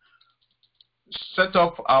happen, set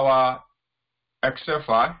up our Excel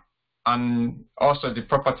file and also the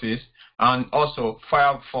properties, and also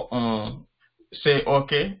file for say,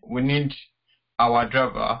 okay, we need our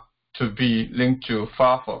driver to be linked to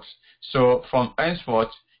Firefox. So from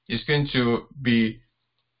henceforth, it's going to be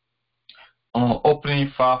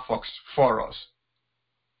opening Firefox for us.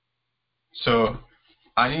 So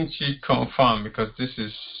I need to confirm, because this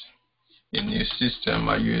is a new system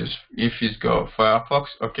I use. If it's got Firefox,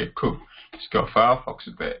 okay, cool. It's got Firefox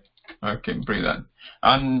there. Okay, brilliant.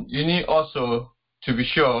 And you need also to be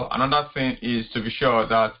sure, another thing is to be sure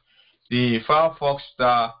that the Firefox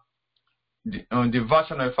that the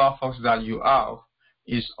version of Firefox that you have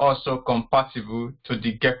is also compatible to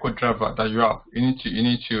the Gecko driver that you have. You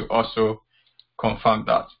need to also confirm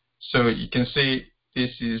that. So you can say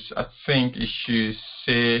this is, I think it should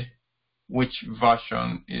say which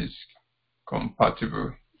version is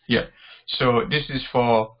compatible. Yeah. So this is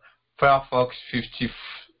for Firefox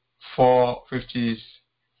 54,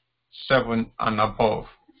 57 and above.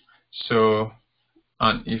 So,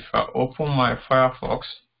 and if I open my Firefox,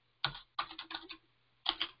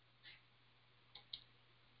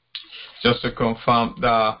 just to confirm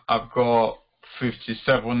that I've got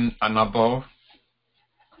 57 and above.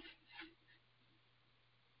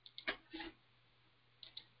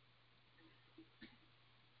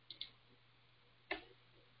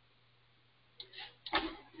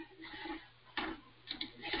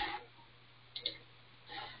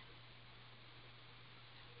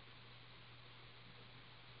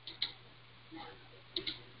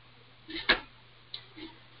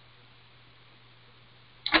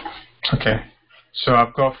 Okay, so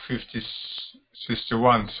I've got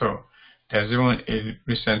 61, so there's even a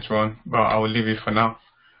recent one, but I will leave it for now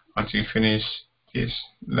until you finish this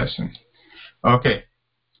lesson. Okay,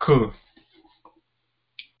 cool.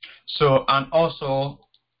 So, and also,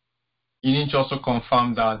 you need to also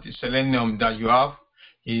confirm that the Selenium that you have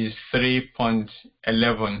is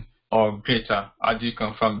 3.11 or greater. How do you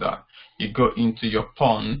confirm that? You go into your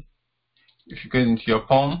POM. If you go into your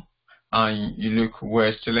POM, and you look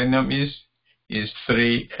where Selenium is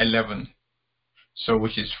 3.11, so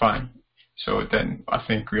which is fine. So then I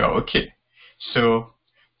think we are okay. So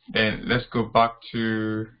then let's go back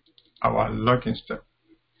to our login step.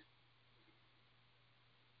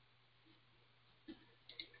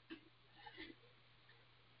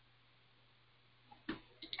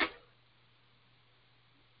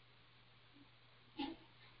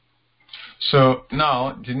 So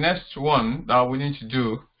now the next one that we need to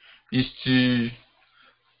do is to,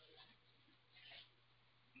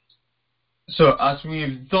 so as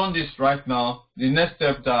we've done this right now, the next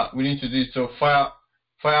step that we need to do is to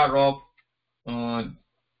fire up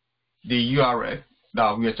the URL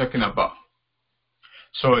that we are talking about.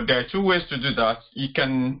 So there are two ways to do that. You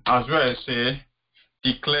can as well say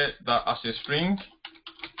declare that as a string,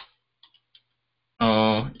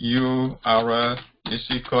 URL is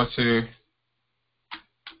equal to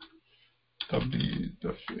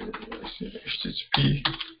http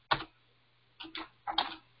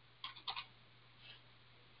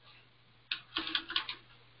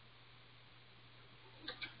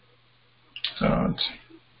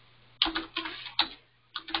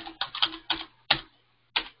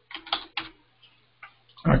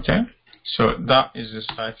okay, so that is the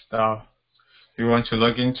site that you want to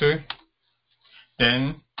log into.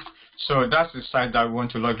 Then So that's the site that we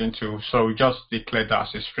want to log into. So we just declare that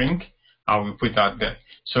as a string and we put that there.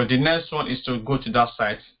 So the next one is to go to that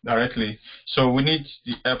site directly. So we need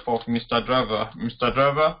the help of Mr. Driver. Mr.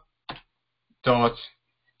 Driver dot.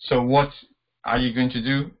 So what are you going to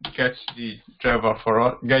do? Get the driver for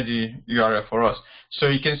us, get the URL for us. So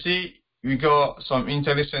you can see we got some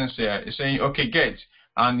intelligence here. It's saying okay, get,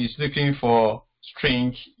 and it's looking for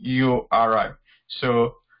string URI.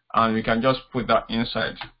 So and we can just put that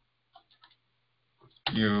inside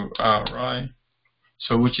URI.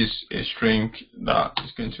 So which is a string that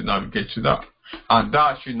is going to navigate to that, and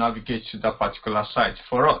that should navigate to that particular site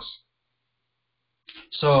for us.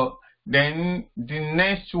 So then the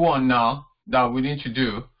next one now that we need to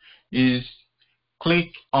do is click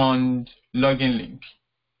on login link.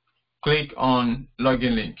 Click on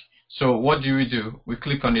login link. So what do? We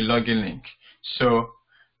click on the login link. So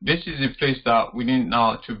this is the place that we need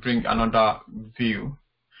now to bring another view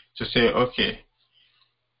to say, okay,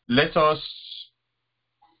 let us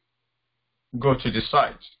go to the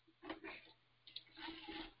site.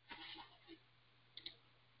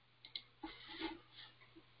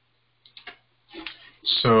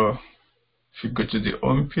 So if you go to the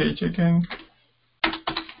home page again,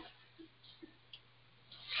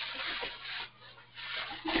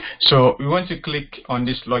 so we want to click on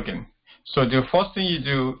this login. So the first thing you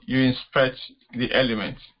do, you inspect the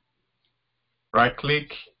element. Right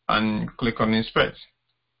click and click on inspect.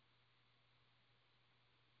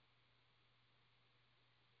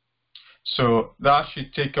 So that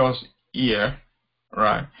should take us here,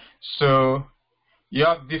 right? So you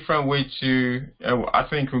have different way to, I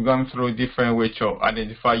think we've gone through different way to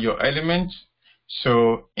identify your elements.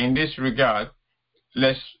 So in this regard,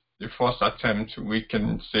 the first attempt, we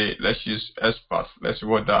can say, let's use XPath. Let's see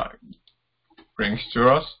what that brings to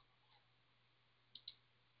us.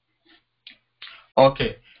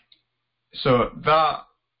 Okay, so that,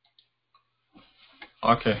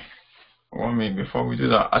 okay, 1 minute before we do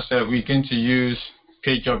that, I said we're going to use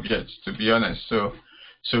PageObject, to be honest. So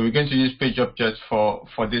we're going to use PageObject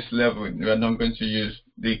for this level. We're not going to use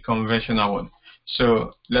the conventional one.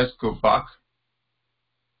 So let's go back.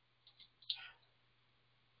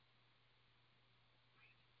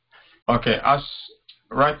 Okay, as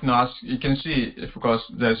right now, as you can see, because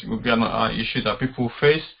there will be an issue that people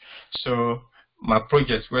face. So my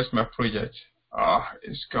project, where's my project?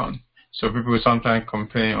 It's gone. So people sometimes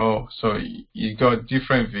complain, oh, so you got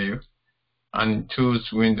different view and tools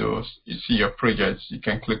windows, you see your projects, you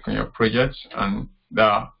can click on your projects and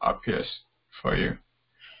that appears for you.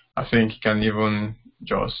 I think you can even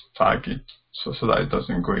just tag it so that it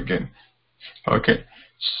doesn't go again. Okay,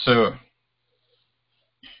 so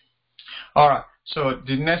all right, so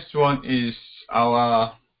the next one is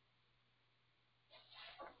our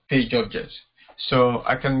page object. So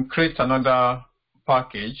I can create another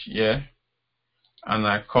package here and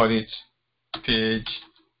I call it page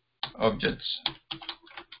objects.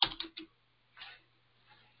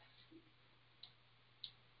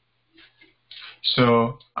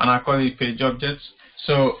 So, and I call it page objects.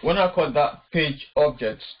 So when I call that page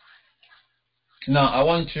objects, now I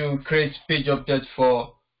want to create page objects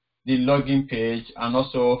for the login page and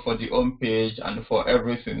also for the home page and for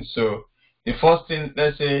everything. So the first thing,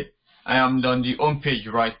 let's say I am on the home page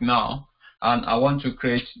right now and I want to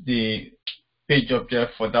create the page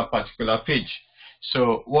object for that particular page.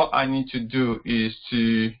 So what I need to do is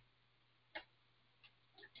to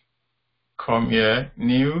come here,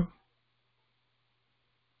 new,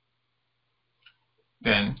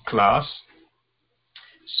 then class.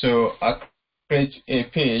 So I create a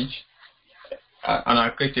page and I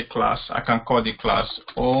create a class. I can call the class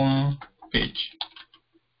home page.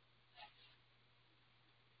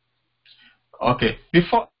 Okay,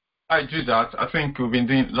 before I do that, I think we've been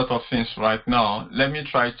doing a lot of things right now. Let me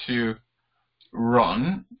try to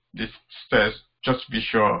run this test just to be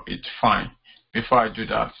sure it's fine. Before I do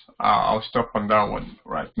that, I'll stop on that one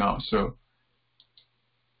right now. So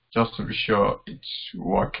just to be sure it's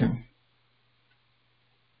working.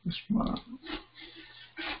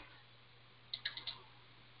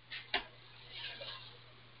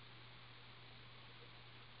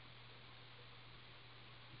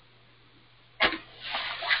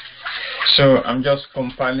 So I'm just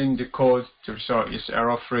compiling the code to show it's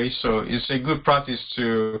error-free. So it's a good practice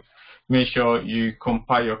to make sure you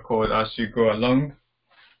compile your code as you go along.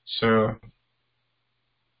 So,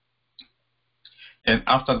 and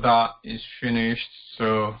after that is finished,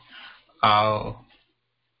 so I'll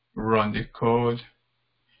run the code.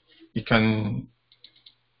 You can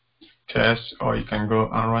test or you can go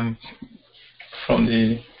and run from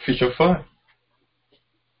the feature file.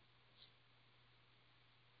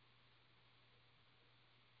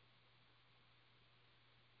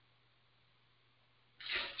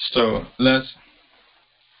 So let's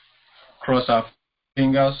cross our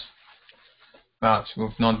fingers that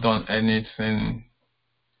we've not done anything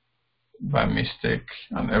by mistake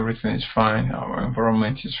and everything is fine, our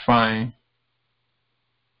environment is fine.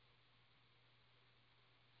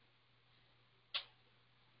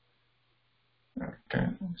 Okay,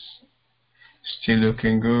 still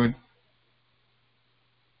looking good.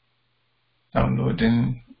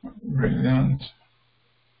 Downloading, brilliant.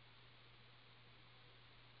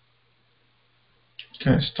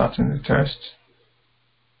 Okay, starting the test.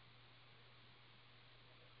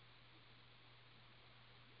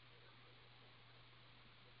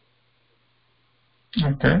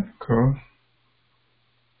 Okay, cool.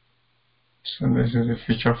 So this is the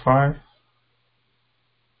feature file.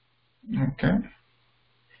 Okay.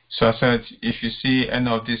 So I said if you see any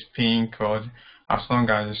of this pin code, as long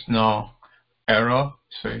as it's no error,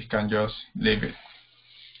 so you can just leave it.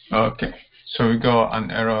 Okay. So we got an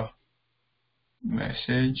error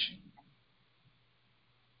message.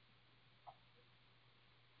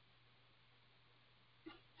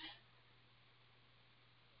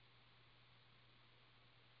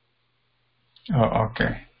 Oh,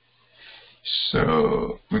 okay.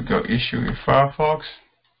 So we got issue with Firefox.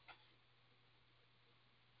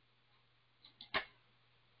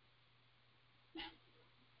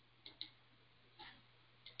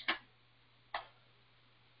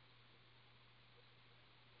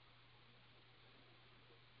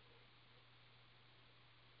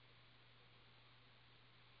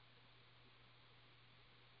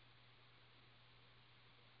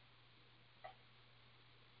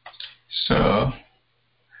 So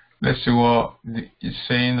let's see what it's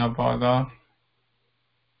saying about that.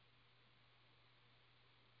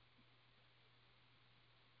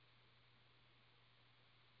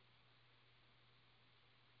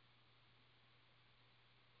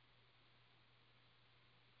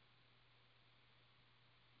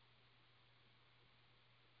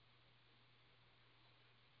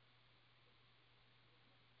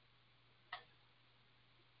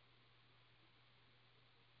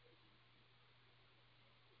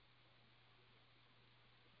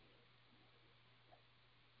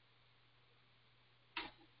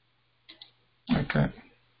 Okay.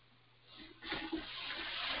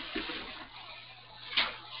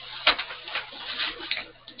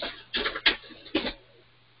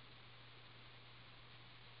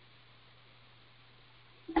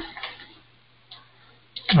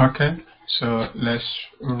 Okay. So let's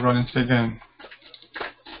run it again.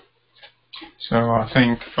 So I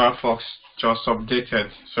think Firefox just updated,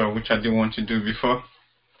 so which I didn't want to do before.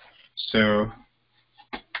 So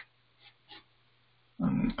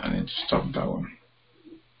I need to stop that one.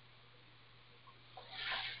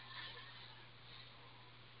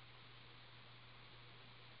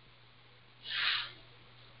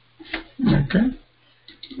 Okay.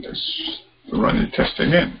 Let's run the test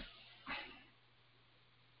again.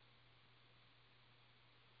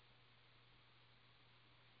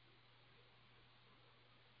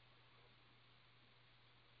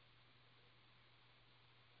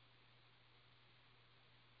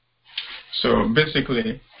 So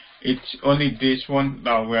basically, it's only this one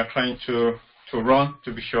that we are trying to run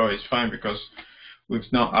to be sure it's fine, because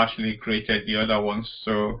we've not actually created the other ones.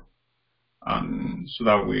 So so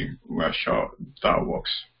that we are sure that works.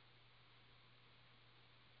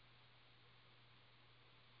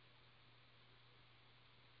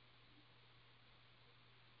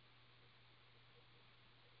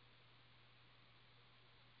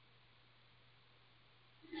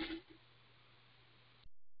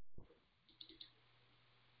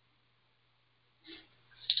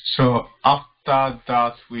 So after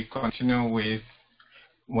that, we continue with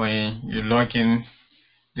when you log in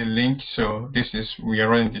the link. So this is, we are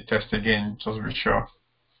running the test again just to be sure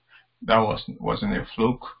that wasn't a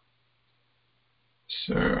fluke.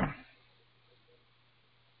 So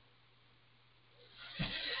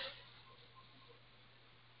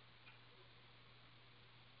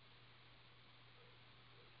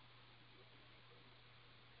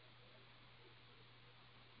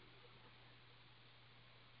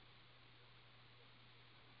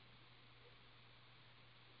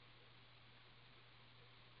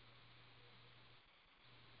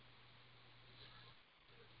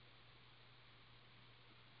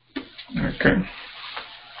okay.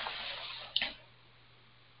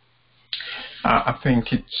 I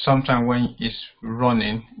think it's sometime when it's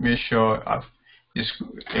running, make sure it's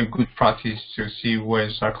a good practice to see what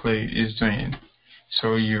exactly it's doing.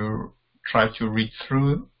 So you try to read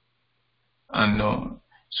through and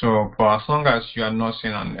so, but as long as you are not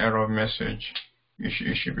seeing an error message, you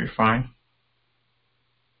should be fine.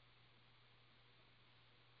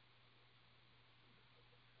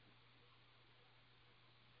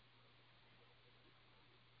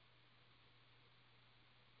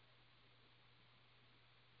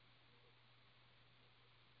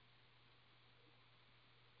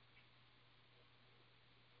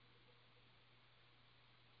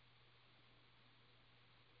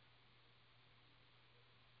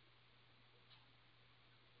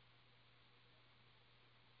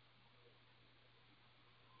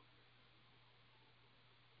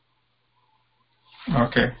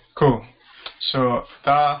 Okay, cool. So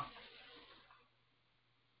that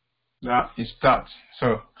is that.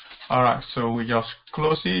 So all right, so we just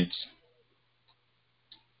close it.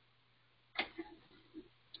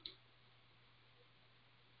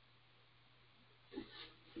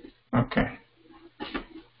 Okay.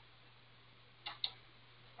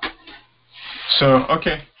 So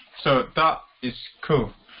okay, so that is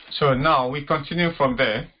cool. So now we continue from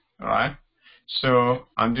there, all right? So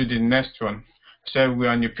and do the next one. So we're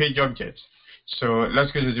on the page object. So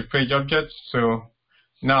let's go to the page object. So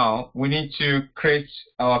now we need to create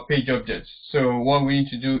our page object. So what we need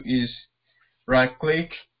to do is right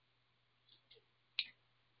click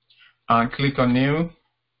and click on new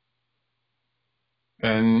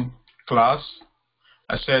and class.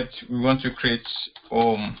 I said we want to create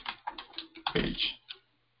home page.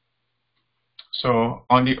 So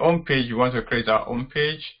on the home page, we want to create our home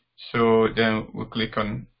page. So then we click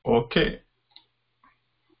on OK.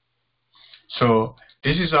 So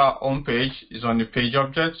this is our home page. It's on the page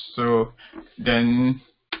object. So then,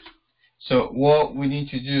 so what we need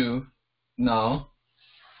to do now,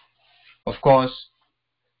 of course,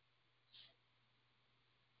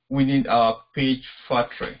 we need our page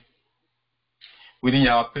factory. We need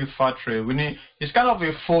our page factory. It's kind of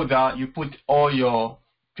a folder you put all your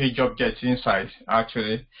page objects inside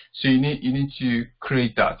actually. So you need to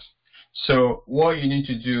create that. So what you need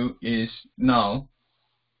to do is now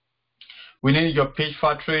we need your page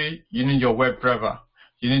factory, you need your WebDriver,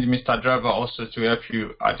 you need Mr. Driver also to help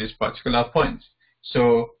you at this particular point.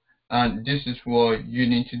 So and this is what you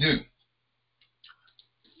need to do.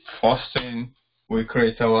 First thing, we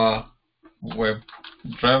create our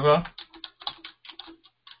WebDriver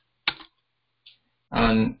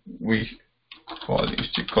and we call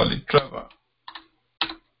it driver.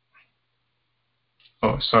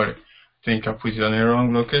 Oh, sorry. I think I put it on the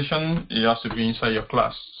wrong location. It has to be inside your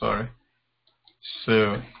class. Sorry.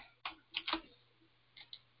 So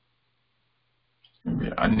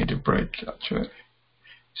maybe I need a break actually.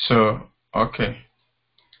 So okay.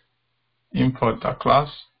 Import that class.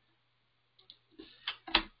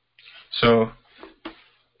 So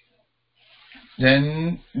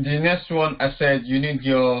then the next one, I said you need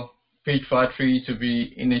your page factory to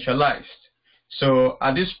be initialized. So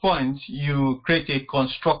at this point, you create a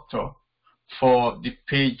constructor for the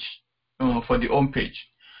page, for the home page.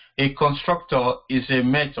 A constructor is a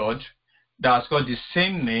method that's got the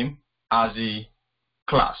same name as the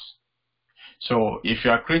class. So if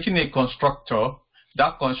you are creating a constructor,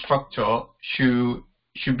 that constructor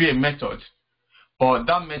should be a method, but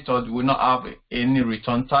that method will not have any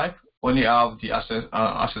return type, only have the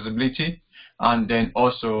accessibility, and then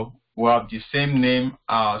also will have the same name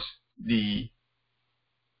as the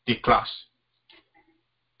class.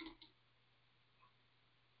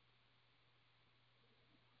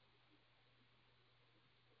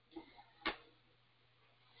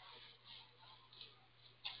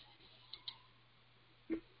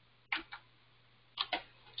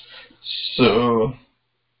 So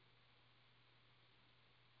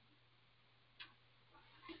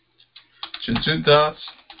to do that,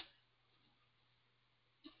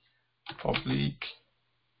 public.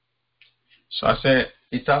 So I said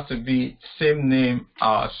it has to be same name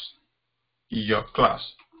as your class.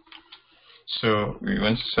 So we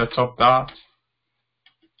want to set up that,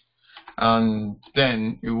 and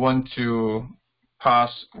then you want to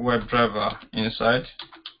pass WebDriver inside.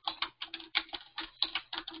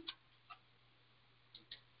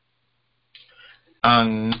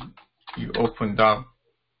 And you open that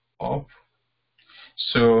up.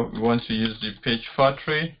 So we want to use the page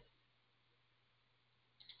factory.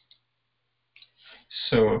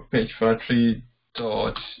 So page factory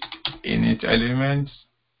dot init elements.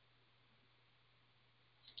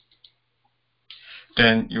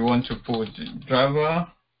 Then you want to put the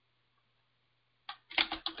driver,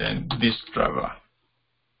 then this driver.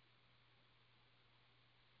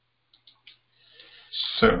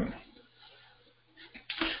 So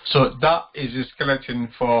that is the skeleton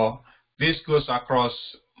for this. Goes across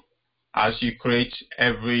as you create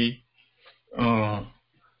every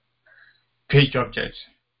page object.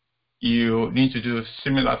 You need to do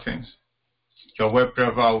similar things. Your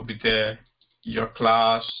WebDriver will be there, your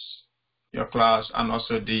class, and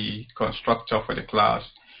also the constructor for the class,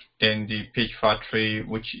 then the page factory,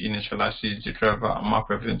 which initializes the driver and map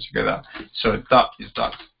everything together. So that is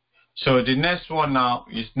that. So the next one now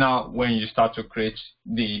is when you start to create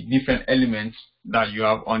the different elements that you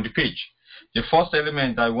have on the page. The first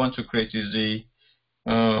element that I want to create is the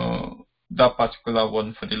that particular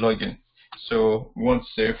one for the login. So we want to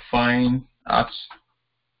say find at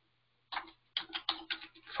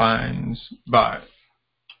finds by.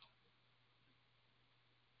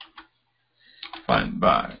 find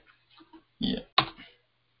by, yeah.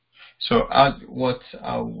 So what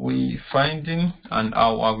are we finding and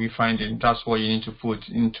how are we finding? That's what you need to put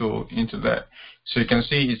into there. So you can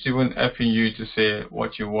see it's even helping you to say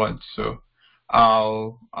what you want. So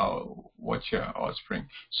what's your offspring?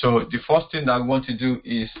 So the first thing that I want to do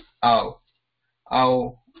is how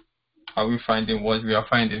are we finding what we are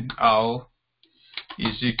finding? How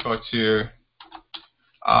is equal to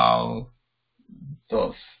how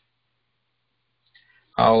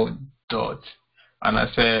dot, and I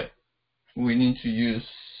say we need to use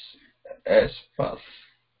spath.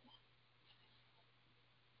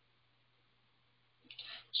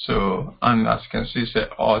 So, and as you can see, say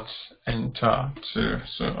Alt Enter too.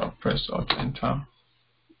 So I'll press Alt Enter.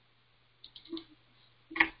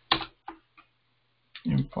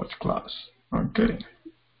 Import class. Okay.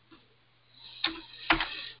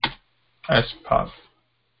 Spath.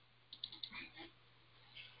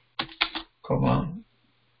 Comma.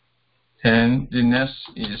 And the next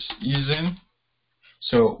is using.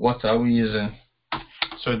 So what are we using?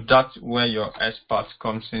 So that's where your spath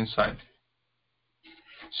comes inside.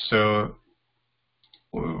 So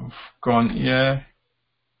we've gone here,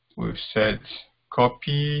 we've said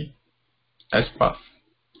copy spath.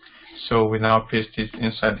 So we now paste it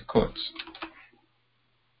inside the quotes.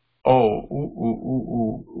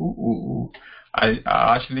 I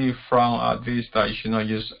actually frown at this, that you should not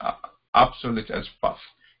use absolute spath.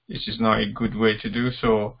 This is not a good way to do.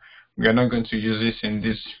 So we are not going to use this in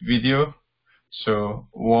this video. So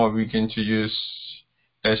what we're going to use,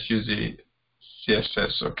 let's use the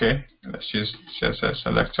CSS. Okay, let's use CSS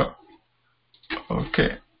selector.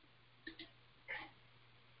 Okay,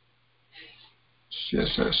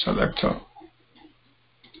 CSS selector.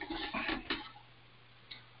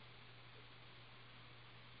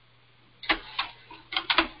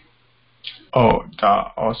 Oh,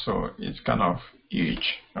 that also is kind of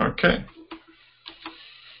huge. Okay,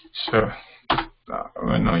 so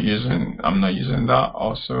I'm not using that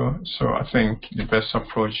also. So I think the best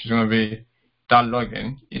approach is going to be that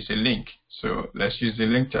login is a link. So let's use the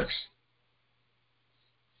link text.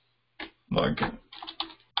 Login.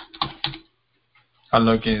 A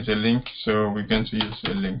login is a link, so we're going to use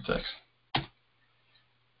the link text.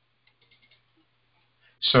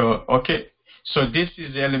 So okay, so this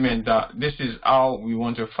is the element this is how we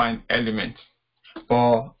want to find element.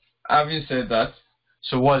 But having said that,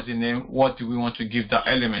 so what's the name? What do we want to give that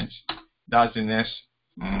element? That's the next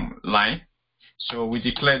line. So we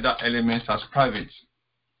declare that element as private,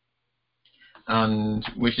 and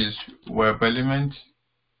which is web element.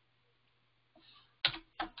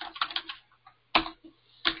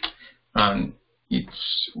 And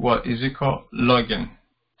it's what is it called? Login.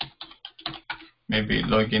 Maybe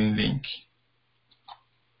login link.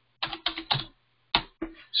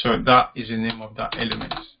 So that is the name of that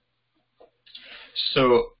element.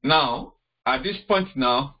 So now at this point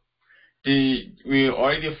now, we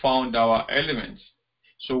already found our element.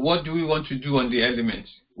 So what do we want to do on the element?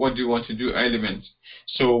 What do we want to do element?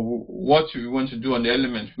 So what we want to do on the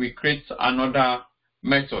element, we create another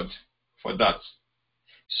method for that.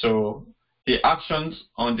 So the actions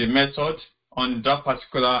on the method on that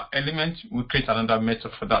particular element, we create another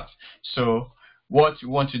method for that. So what we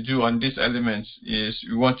want to do on this element is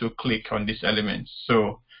we want to click on this element.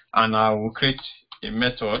 So, and I will create a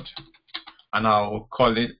method, and I will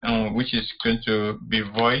call it, which is going to be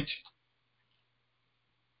void.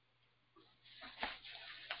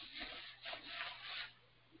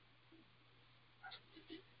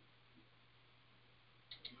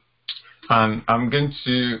 And I'm going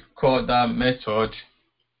to call that method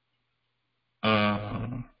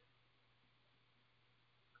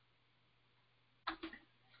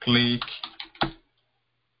click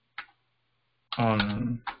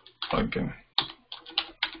on login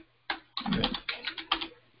link.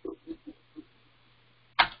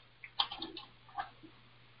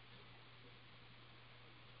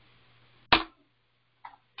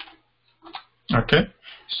 Okay,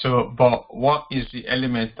 so but what is the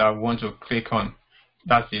element that I want to click on?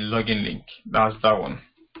 That's the login link. That's that one.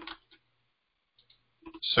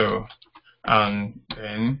 So, and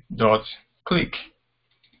then dot click.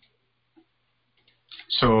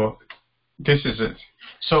 So this is it.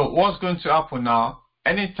 So what's going to happen now?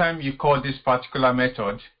 Anytime you call this particular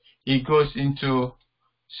method, it goes into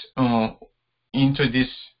this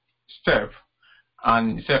step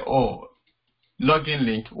and say, oh, login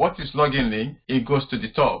link. What is login link? It goes to the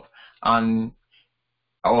top, and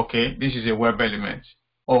okay, this is a web element.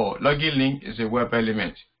 Oh, login link is a web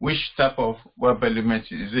element. Which type of web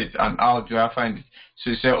element is it, and how do I find it? So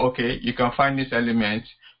you say, okay, you can find this element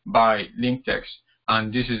by link text,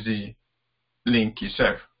 and this is the link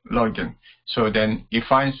itself, login. So then it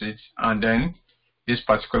finds it, and then this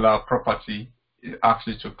particular property asks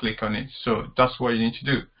you to click on it. So that's what you need to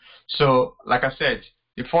do. So like I said,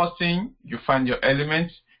 the first thing, you find your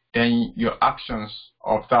element, then your actions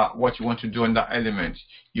of that, what you want to do on that element,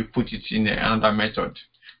 you put it in another method.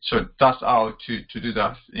 So that's how to do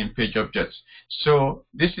that in PageObject. So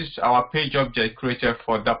this is our PageObject created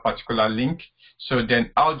for that particular link. So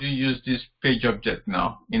then how do you use this PageObject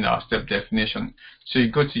now in our step definition? So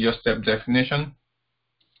you go to your step definition.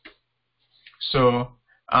 So,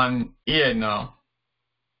 and here now,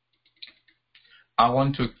 I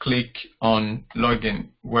want to click on login.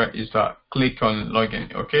 Where is that? Click on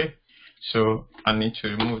login, okay? So I need to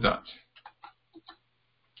remove that.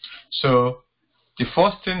 So the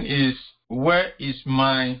first thing is, where is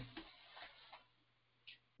my,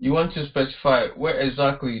 you want to specify where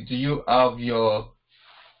exactly do you have your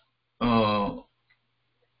home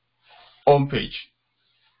page,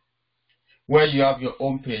 where you have your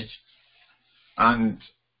home page and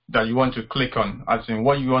that you want to click on, as in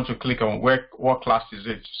what you want to click on, what class is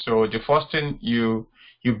it. So the first thing, you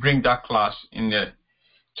bring that class in there.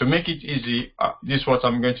 To make it easy, this is what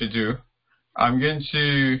I'm going to do. I'm going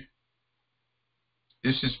to,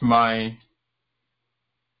 this is the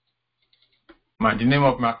name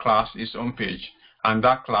of my class is home page, and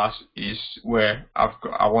that class is where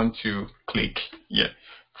I want to click. Yeah.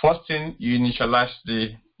 First thing, you initialize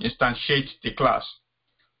instantiate the class.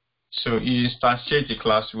 So you instantiate the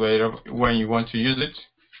class when you want to use it.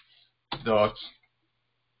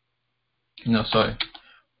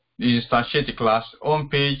 You instantiate the class home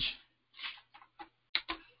page,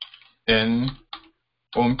 then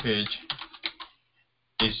home page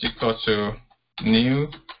is equal to new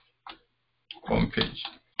home page.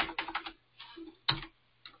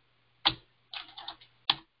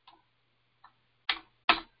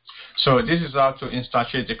 So this is how to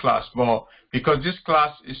instantiate the class, but because this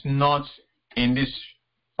class is not in this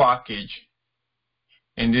package,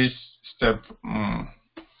 in this step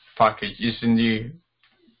package, it's in the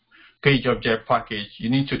PageObject package, you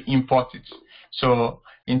need to import it. So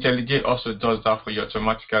IntelliJ also does that for you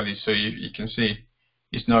automatically. So you can see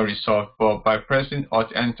it's not resolved, but by pressing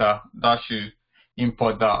Alt Enter, that should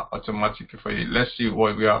import that automatically for you. Let's see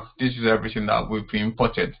what we have. This is everything that will be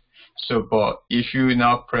imported. So, but if you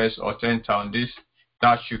now press Alt Enter on this,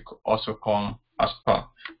 that should also come as per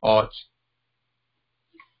Alt.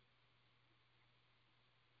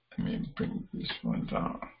 Let me bring this one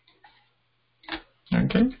down.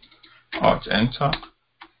 Okay, Alt Enter.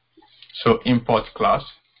 So import class.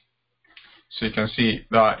 So you can see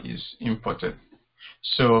that is imported.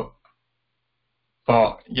 So,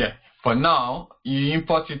 but yeah, for now you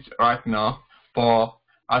import it right now. But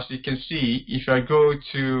as you can see, if I go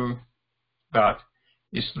to that,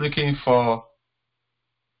 it's looking for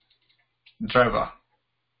driver.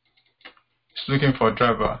 It's looking for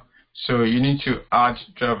driver. So you need to add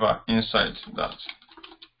driver inside that.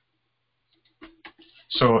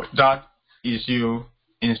 So that is you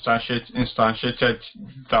instantiated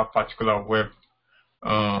that particular web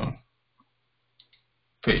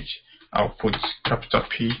page. I'll put capital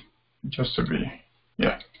P just to be,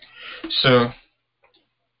 yeah. So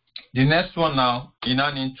the next one now, you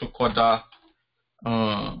now need to call that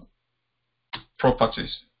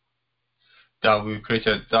properties that we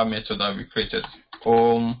created, that method that we created,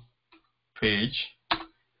 home page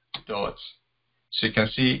dot. So you can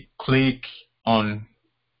see click on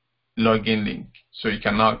login link. So you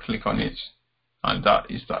can now click on it, and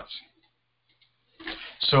that is that.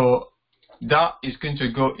 So that is going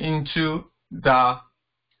to go into the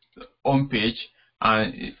home page,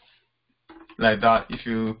 and like that, if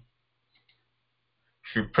you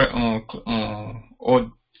press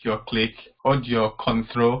hold your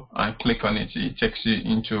control and click on it, it takes you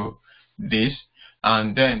into this,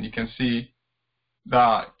 and then you can see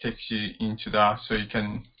that takes you into that. So you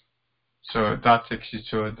can, so that takes you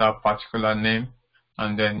to that particular name,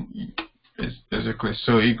 and then it's basically,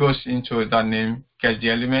 so it goes into that name, get the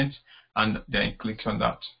element, and then clicks on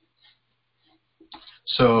that.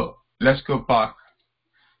 So let's go back.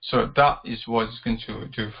 So that is what it's going to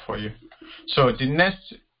do for you. So the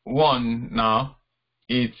next one now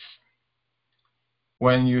is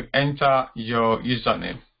when you enter your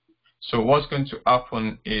username. So what's going to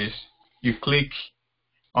happen is you click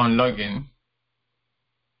on login.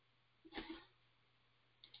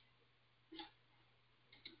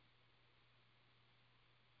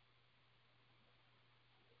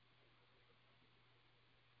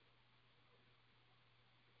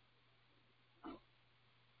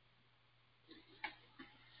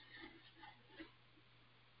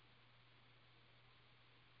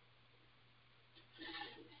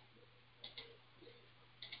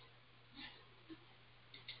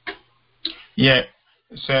 Yeah.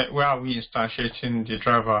 So where are we instantiating the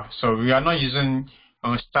driver? So we are not using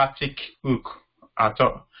a static hook at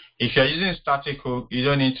all. If you're using static hook, you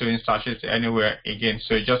don't need to instantiate it anywhere again.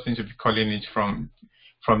 So you just need to be calling it from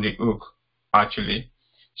the hook actually.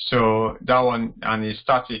 So that one, and it's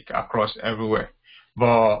static across everywhere.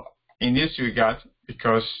 But in this regard,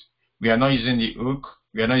 because we are not using the hook,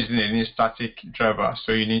 we are not using any static driver,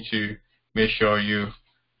 so you need to make sure you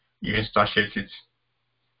instantiate it,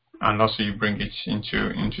 and also you bring it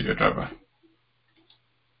into your driver.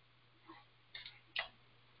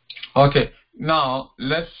 Okay, now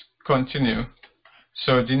let's continue.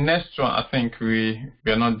 So the next one, I think we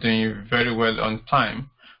are not doing very well on time.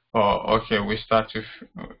 Okay, we start to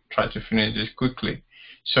try to finish this quickly.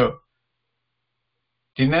 So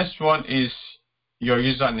the next one is your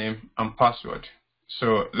username and password.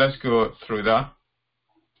 So let's go through that.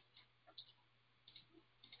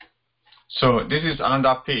 So this is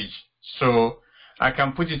another page. So I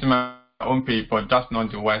can put it in my own page, but that's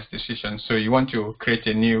not the wise decision. So you want to create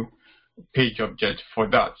a new page object for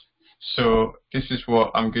that. So this is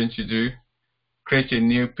what I'm going to do. Create a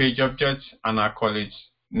new page object, and I call it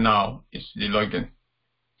now. It's the login.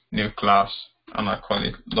 New class, and I call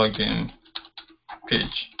it login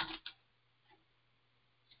page.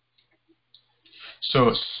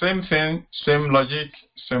 So same thing, same logic,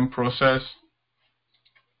 same process.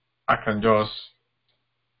 I can just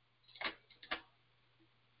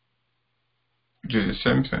do the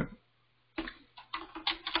same thing.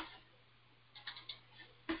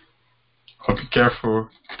 But be careful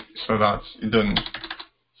so that you don't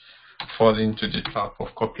fall into the trap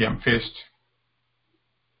of copy and paste.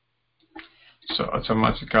 So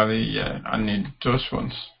automatically, yeah, I need those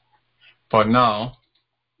ones. But now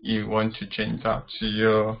you want to change that to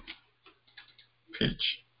your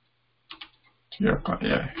page.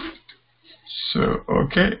 Yeah. So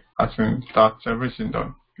okay, I think that's everything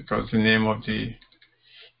done, because the name of the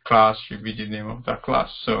class should be the name of that class.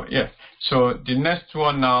 So yeah. So the next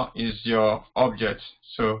one now is your object.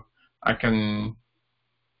 So I can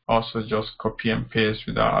also just copy and paste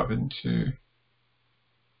without having to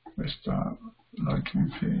restart login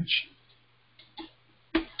page.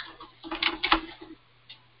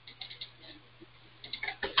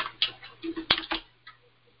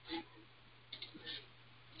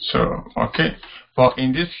 So okay, but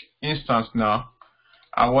in this instance now,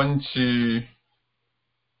 I want to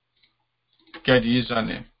get the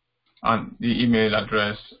username and the email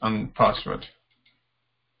address and password.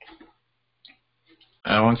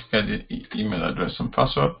 I want to get the email address and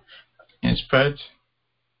password. Inspect.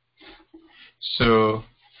 So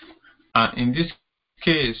in this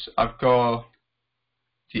case, I've got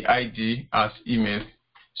the ID as email.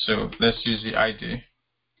 So let's use the ID.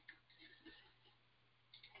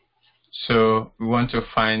 So we want to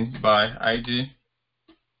find by ID.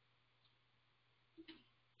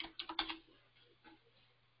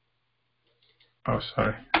 Oh,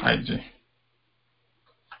 sorry, ID.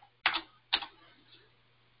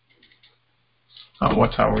 And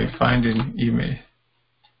what are we finding? Email.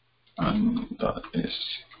 And that is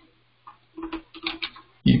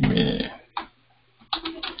email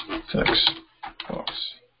text box.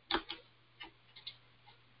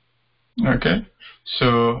 Okay,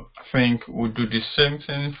 so I think we'll do the same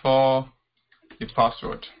thing for the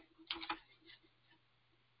password.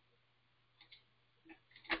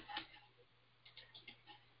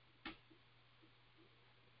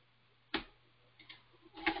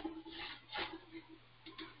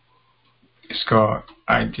 It's got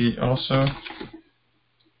ID also.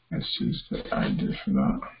 Let's use the ID for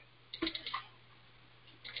that.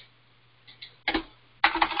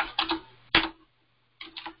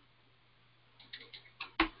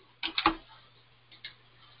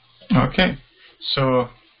 Okay, so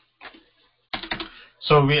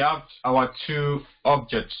we have our two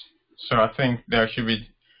objects. So I think there should be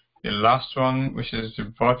the last one, which is the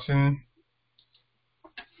button.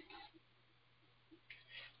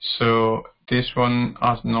 So this one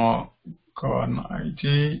has not got an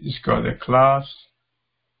ID, it's got a class.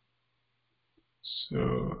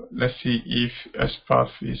 So let's see if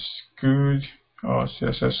XPath is good, or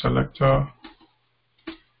CSS selector.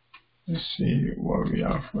 Let's see what we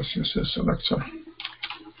have for CSS selector.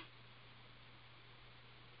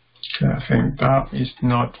 Okay, I think that is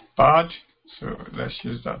not bad, so let's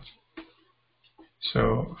use that.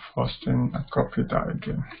 So first thing, I copy that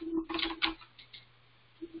again.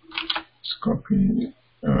 Let's copy.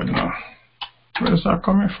 Oh no, where is that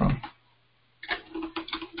coming from?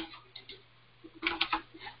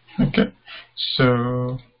 Okay,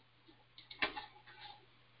 so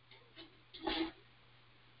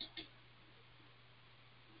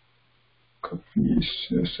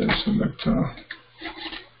CSS selector.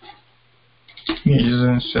 We're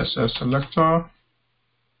using CSS selector,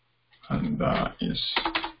 and that is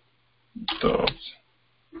dot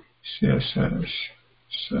CSS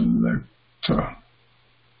selector.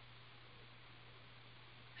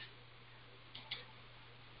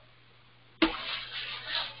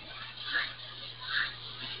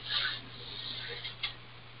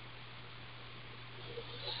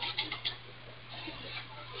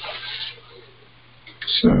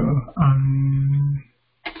 So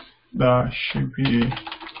that should be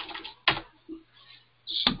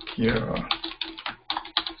secure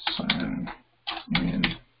sign in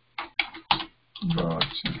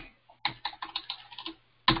button.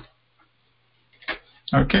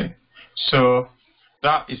 Okay, so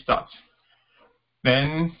that is that.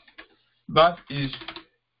 Then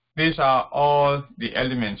these are all the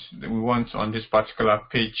elements that we want on this particular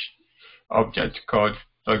page object called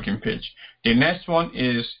login page. The next one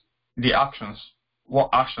is the actions. What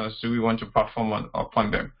actions do we want to perform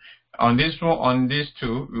upon them? On this one, on these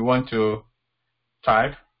two, we want to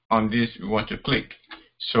type. On this, we want to click.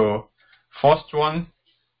 So first one,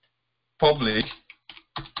 public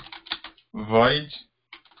void.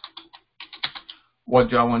 What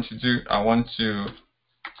do I want to do? I want to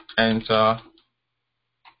enter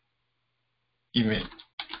email,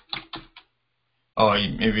 or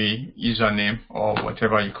maybe username, or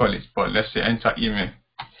whatever you call it, but let's say enter email.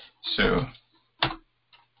 So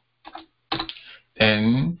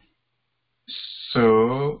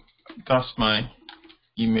that's my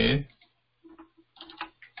email.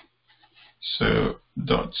 So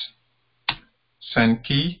dot send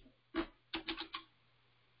key.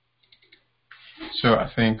 So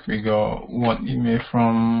I think we got one email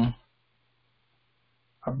from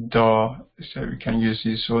Abdul. So we can use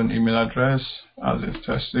his own email address as a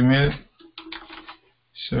test email.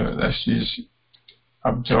 So let's use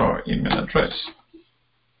Abdul email address.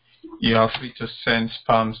 You are free to send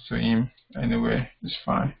spams to him anyway, it's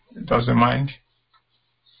fine, it doesn't mind.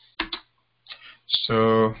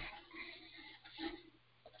 So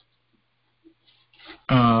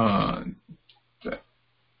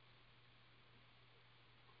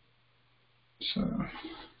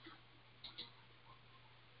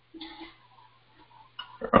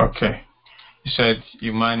okay, you said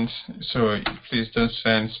you mind, so please don't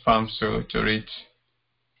send spam to read.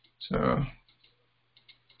 So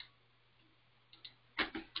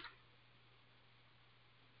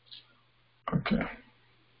okay,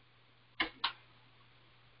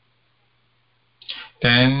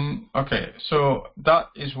 then okay, so that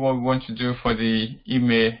is what we want to do for the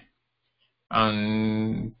email,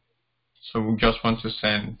 and so we just want to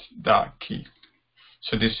send that key.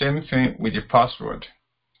 So the same thing with the password.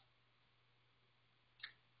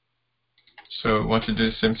 So we want to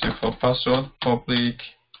do the same thing for password, public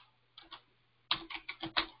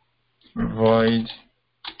void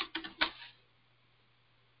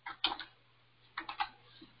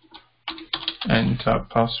enter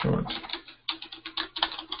password.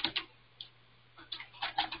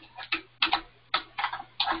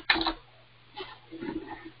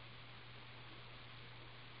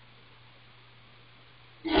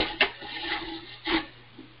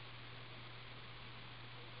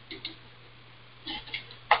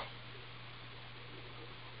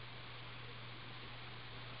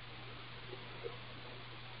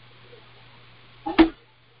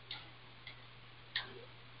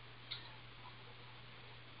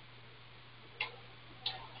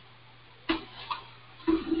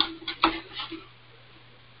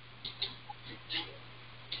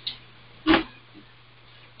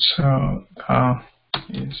 So that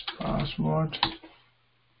is password.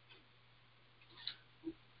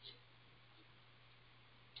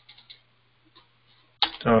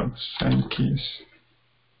 Dot send keys.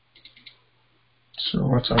 So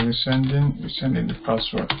what are we sending? We're sending the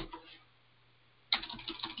password.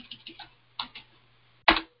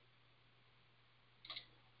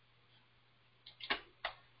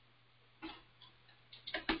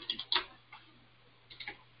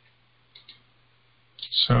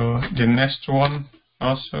 So the next one,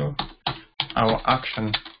 also our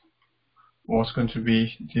action, what's going to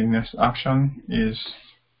be the next action is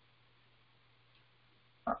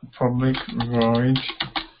public void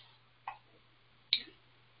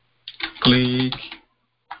click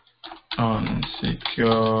on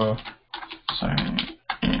secure sign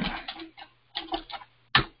in.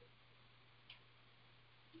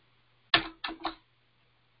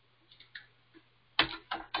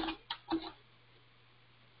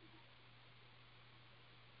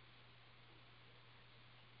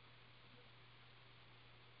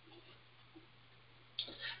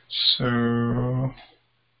 So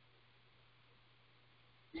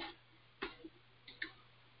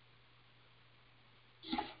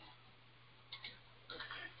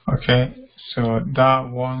okay, so that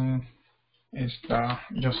one is that.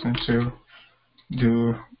 Just need to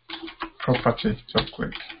do property to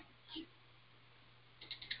click.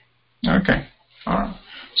 Okay, alright.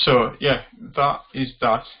 So yeah, that is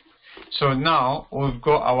that. So now we've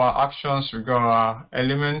got our actions, we've got our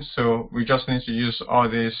elements, so we just need to use all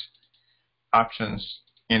these actions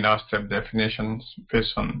in our step definitions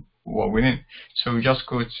based on what we need. So we just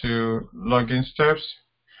go to login steps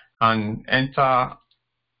and enter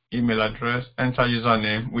email address, enter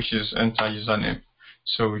username, which is enter username.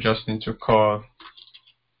 So we just need to call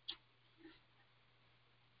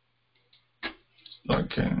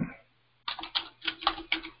login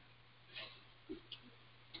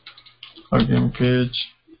page.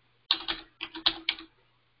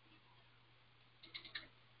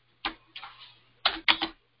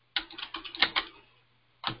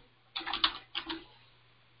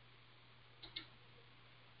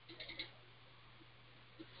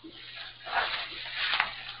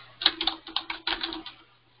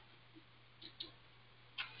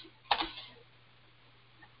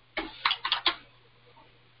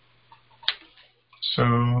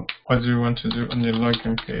 So what do you want to do on the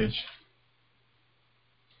login page?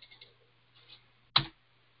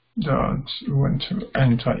 That you want to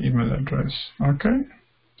enter email address. Okay.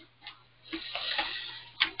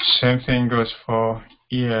 Same thing goes for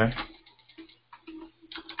here.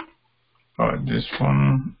 But this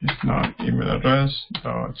one is not email address.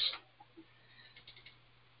 That's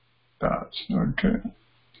okay.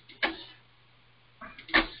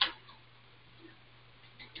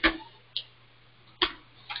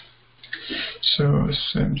 So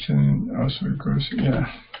same thing also goes here.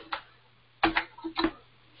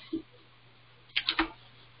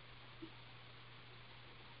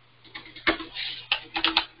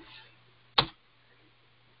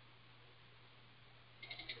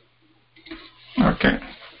 Okay.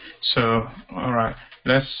 So alright,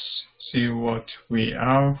 let's see what we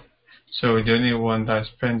have. So the only one that's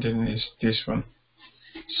pending is this one.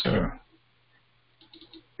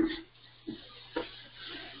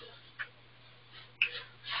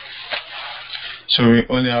 So we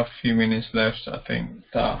only have a few minutes left, I think.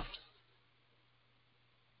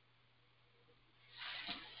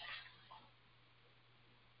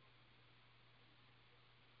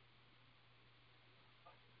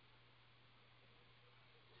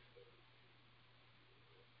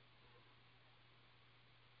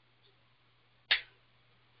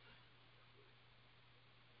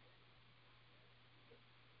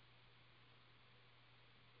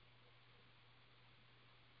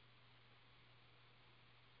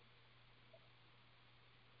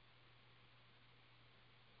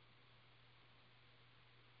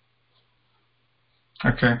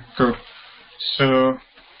 Okay, cool. So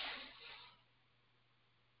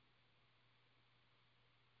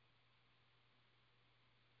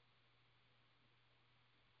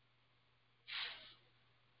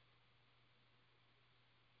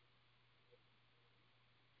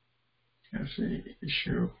let's see,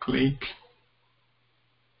 issue click.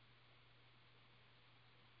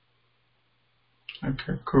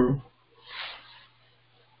 Okay, cool.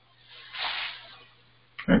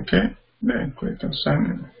 Okay, then click on sign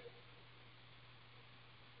in.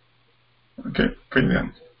 Okay,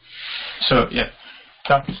 brilliant. So yeah,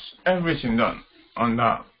 that's everything done on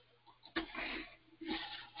that.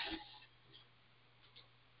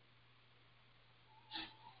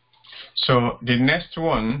 So the next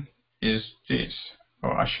one is this. Oh,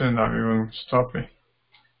 I shouldn't have even stopped it.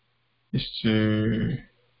 Is to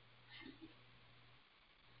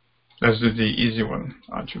let's do the easy one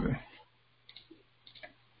actually.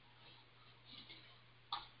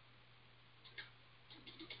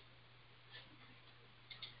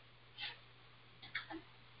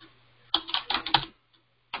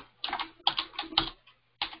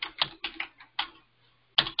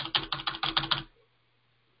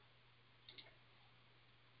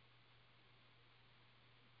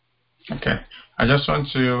 Okay, I just want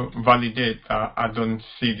to validate that I don't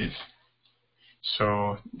see this.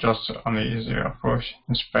 So just on the easy approach,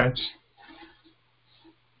 inspect.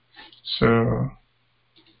 So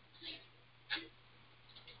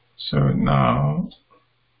now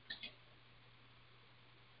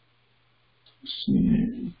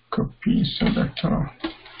see copy selector.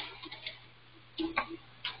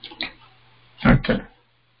 Okay.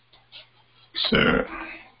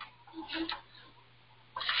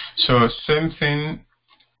 So same thing,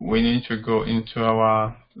 we need to go into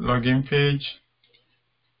our login page,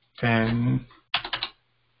 then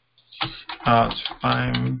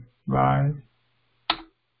Find by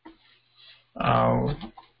our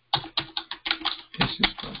is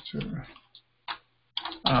equal to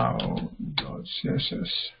our dot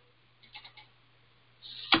css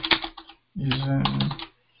using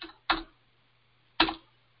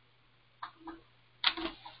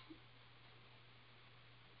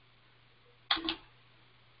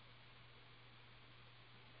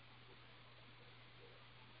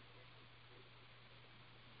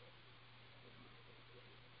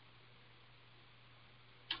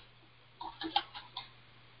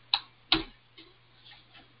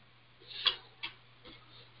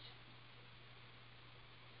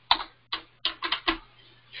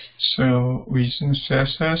so using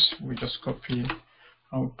CSS we just copy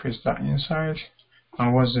and paste that inside.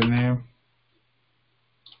 And what's the name?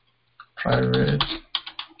 Private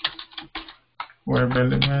web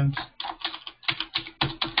element,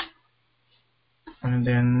 and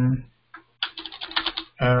then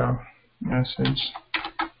error message.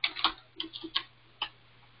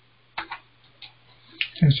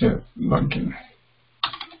 It's a login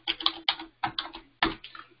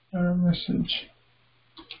error message.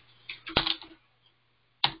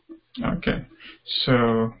 Okay,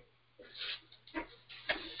 so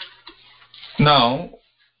now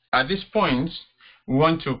at this point we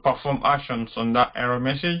want to perform actions on that error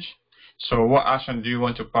message. So what action do you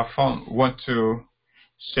want to perform? We want to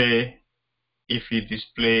say if it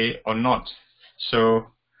display or not. So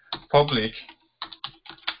public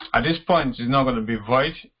at this point is not going to be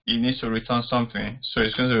void, it needs to return something, so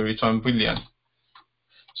it's going to return boolean.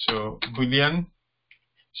 So boolean,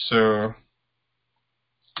 so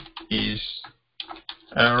is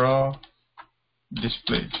error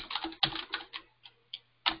displayed.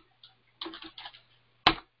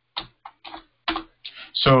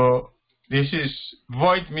 So this is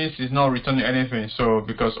void, means it's not returning anything. So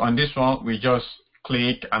because on this one we just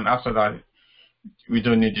click, and after that we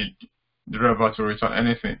don't need the driver to return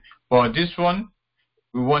anything. But this one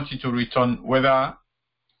we want it to return whether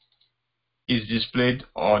it's displayed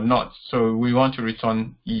or not. So we want to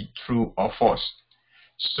return it true or false.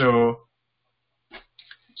 So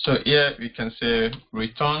here we can say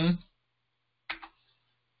return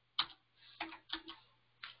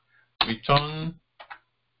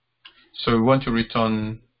so we want to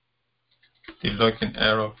return the login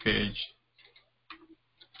error page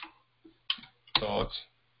dot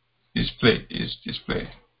display is display.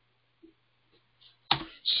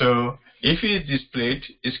 So if it is displayed,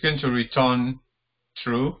 it's going to return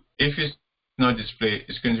true. If it's not displayed,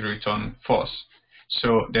 it's going to return false.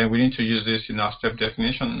 So then we need to use this in our step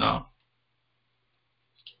definition now.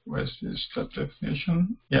 Where's the step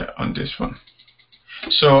definition? Yeah, on this one.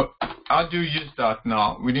 So how do you use that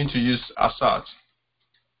now? We need to use assert.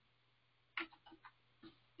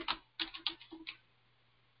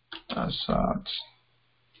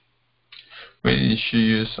 We should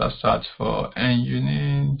use assert for end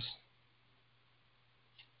units.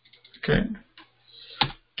 Okay.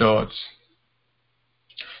 Dot.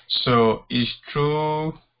 So is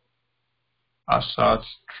true, assert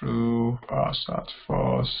true, or assert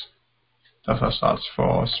false. That's assert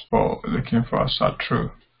false, but looking for assert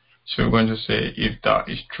true. So we're going to say if that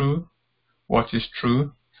is true, what is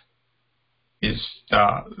true is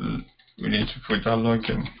that we need to put that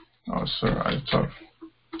login. Also, I thought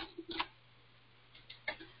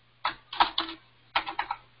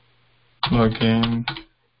login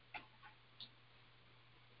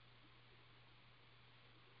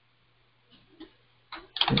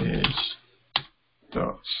page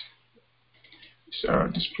dot error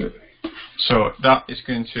display. So that is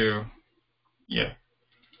going to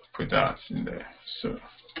put that in there.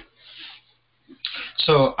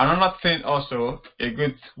 So another thing also, a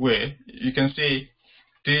good way, you can see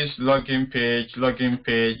this login page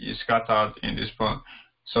is scattered in this point.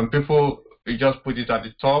 Some people you just put it at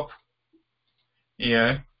the top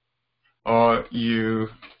here, or you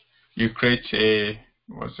create a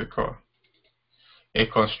what's it called, a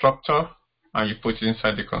constructor, and you put it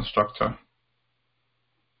inside the constructor.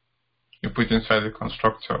 You put inside the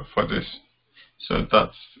constructor for this, so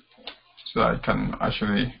I can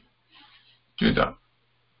actually do that.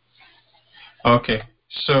 Okay,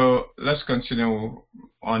 so let's continue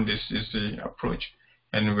on this easy approach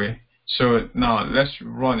anyway. So now let's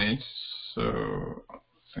run it. So I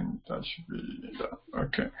think that should be that.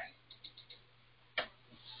 Okay.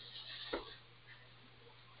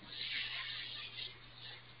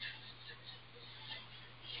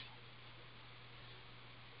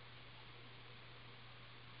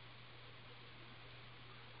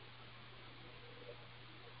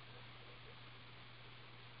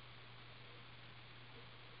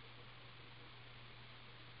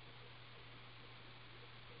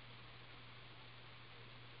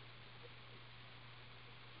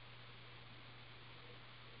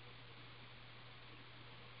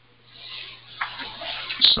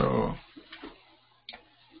 So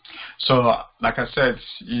like I said,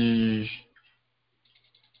 you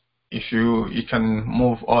can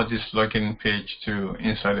move all this login page to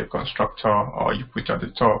inside the constructor, or you put at the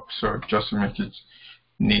top, so just to make it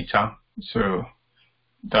neater. So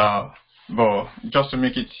just to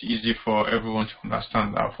make it easy for everyone to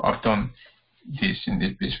understand, I've done this in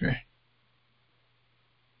this way.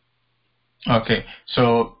 Okay,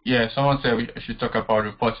 so yeah, someone said we should talk about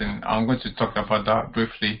reporting. I'm going to talk about that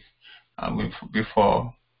briefly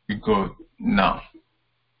before we go now.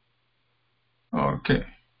 Okay,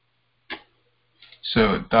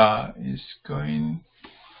 so that is going.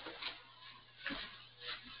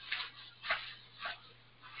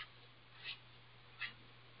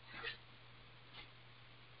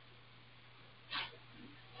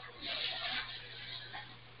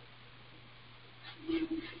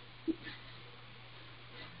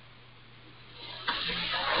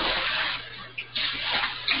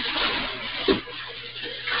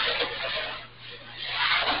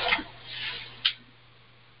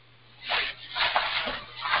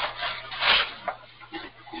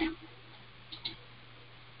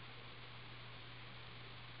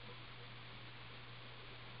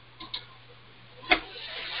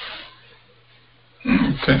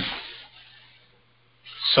 Okay,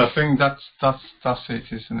 so I think that's it,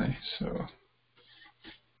 isn't it? So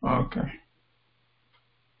okay,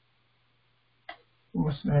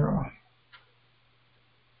 what's the error?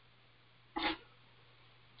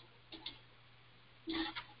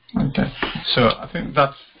 Okay, so I think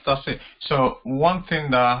that's it. So one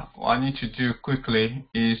thing that I need to do quickly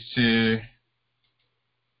is to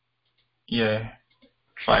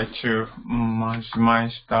try to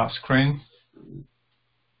maximize that screen.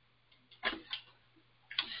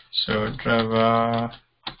 So driver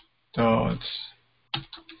dot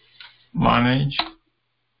manage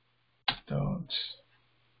dot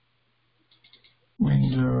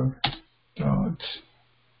window dot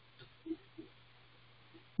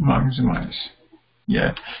maximize.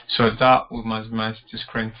 Yeah, so that will maximize the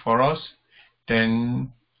screen for us.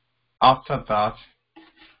 Then after that,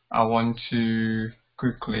 I want to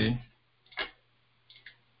quickly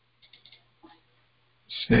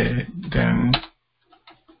say then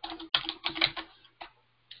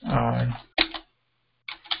I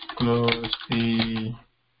close the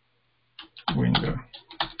window.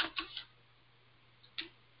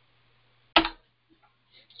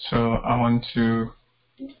 So I want to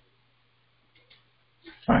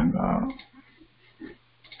find out,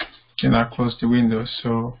 can I close the window?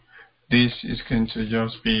 So this is going to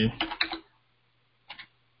just be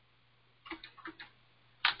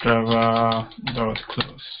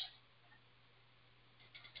driver.close.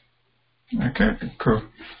 Okay, cool.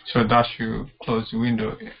 So that should close the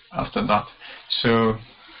window after that. So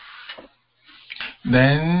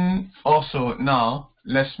then also now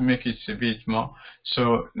let's make it a bit more.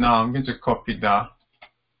 So now I'm going to copy that,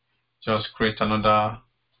 just create another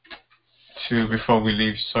two before we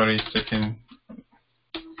leave. Sorry, it's taking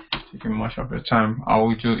much of your time. I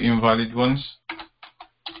will do invalid ones.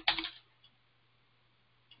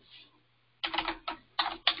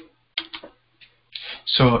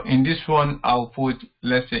 So in this one, I'll put,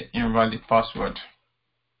 let's say, invalid password.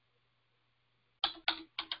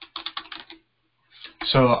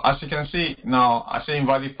 So as you can see now, I say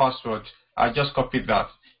invalid password. I just copied that.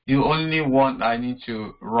 The only one I need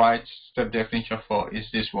to write step definition for is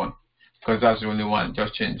this one, because that's the only one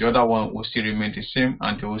just changed. The other one will still remain the same,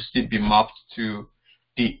 and they will still be mapped to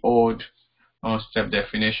the old step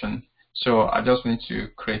definition. So I just need to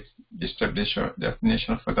create the step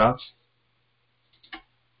definition for that.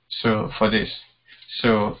 So for this,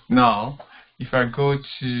 so now if I go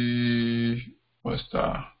to what's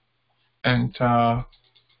the enter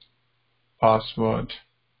password,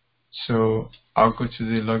 so I'll go to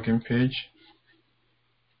the login page.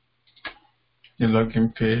 The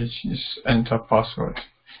login page is enter password.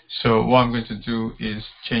 So what I'm going to do is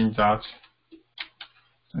change that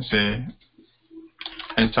and say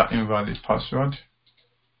enter invalid password.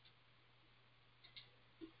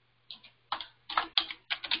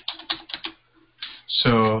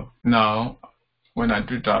 So now when I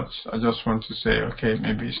do that, I just want to say, okay,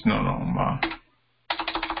 maybe it's no longer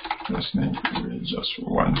just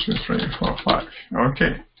 1, 2, 3, 4, 5.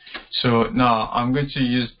 Okay, so now I'm going to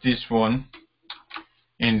use this one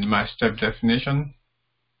in my step definition.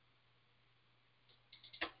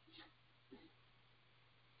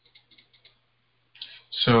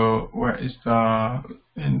 So where is the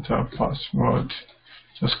enter password?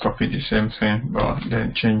 Just copy the same thing, but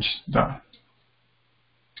then change that.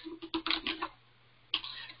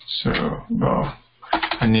 So, well,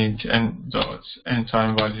 I need enter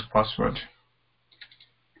invalid password.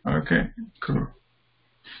 Okay, cool.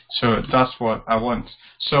 So that's what I want.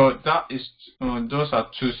 So that is those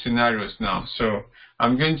are two scenarios now. So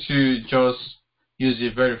I'm going to just use the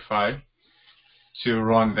verify to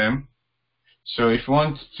run them. So if you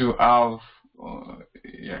want to have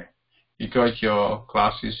you got your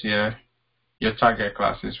classes here, your target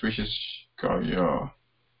classes, which is got your,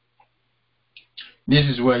 this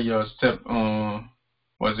is where your step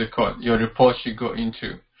what's it called, your report should go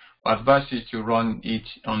into. I advise you to run it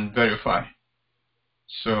on verify.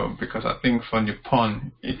 So because I think from the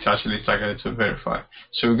pun it's actually targeted to verify.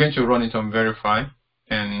 So we're going to run it on verify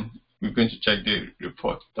and we're going to check the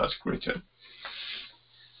report that's created.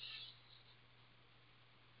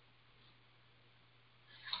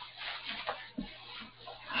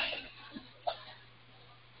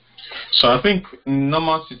 So I think in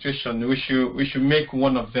normal situation we should make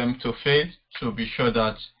one of them to fail to be sure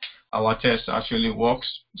that our test actually works.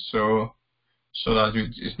 So that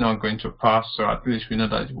it's not going to pass. So at least we know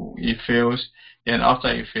that it fails. Then after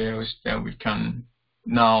it fails, then we can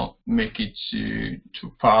now make it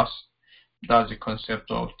to pass. That's the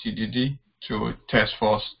concept of TDD, to test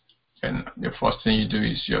first. And the first thing you do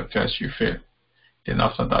is your test you fail. Then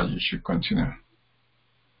after that you should continue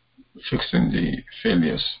fixing the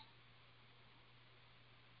failures.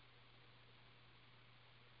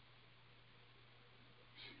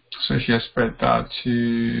 So if you expect that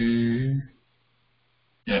to,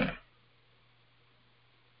 yeah.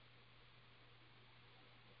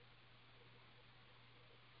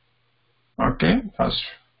 Okay, that's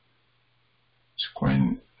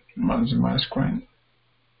screen, maximize screen.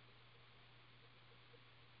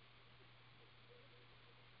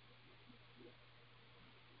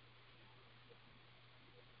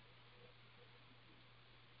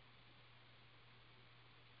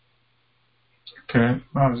 Okay,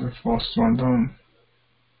 that was the first one done.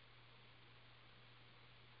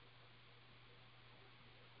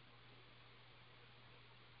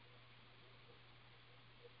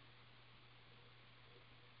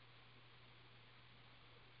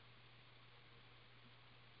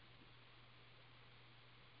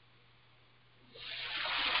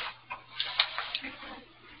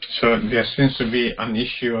 So there seems to be an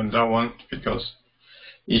issue on that one because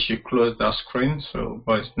it should close that screen, so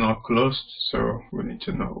but it's not closed, so we need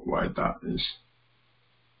to know why that is.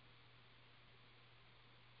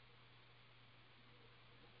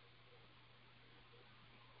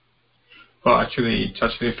 But actually it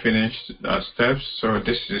actually finished that steps. So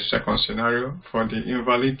this is the second scenario. For the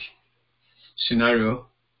invalid scenario,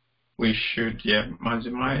 we should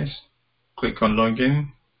maximize, click on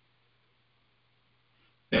login,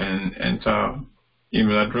 then enter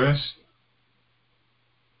email address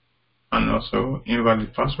and also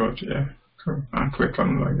invalid password, cool. And click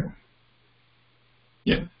on login.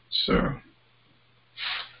 So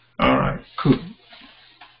alright, cool.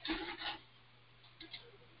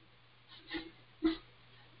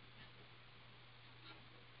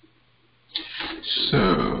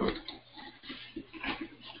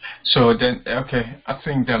 So then, okay, I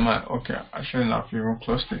think that might, okay, I shouldn't have even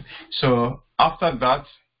closed it. So after that,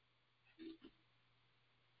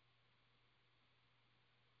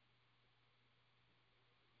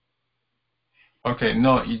 okay,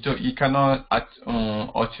 no, you cannot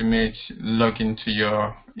automate login to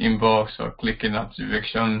your inbox or clicking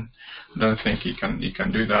activation. I don't think you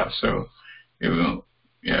can do that. So it will,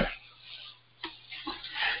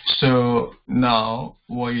 So now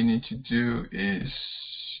what you need to do is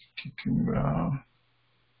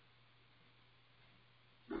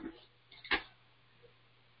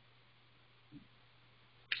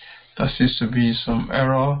there seems to be some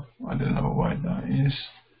error. I don't know why that is.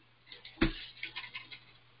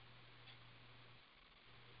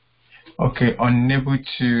 Okay, unable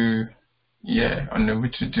to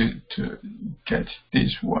get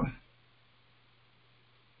this one.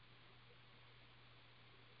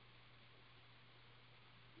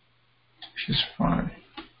 Which is fine.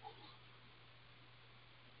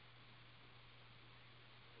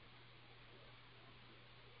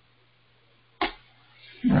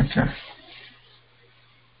 Okay.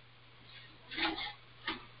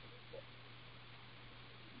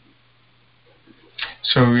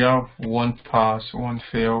 So we have one pass, one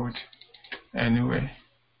failed anyway.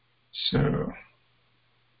 So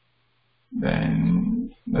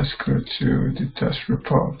then let's go to the test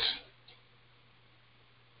report.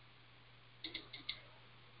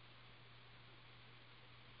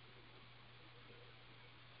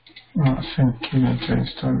 I think you need to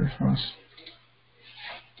install it first.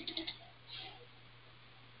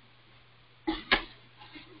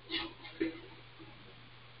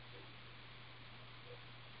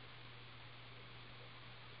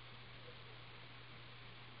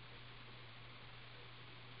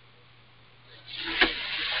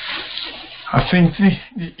 I think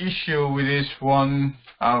the issue with this one,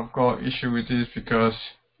 I've got issue with this because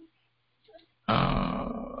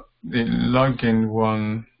the login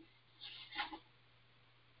one,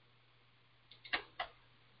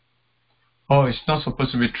 oh, it's not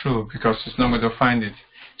supposed to be true because it's not going to find it.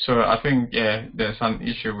 So I think, yeah, there's an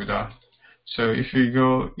issue with that. So if you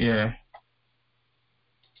go, yeah,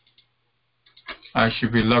 I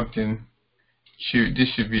should be logged in. This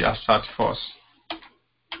should be assert force.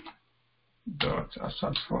 Dot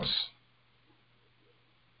assert force.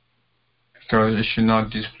 Because it should not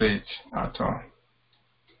display it at all.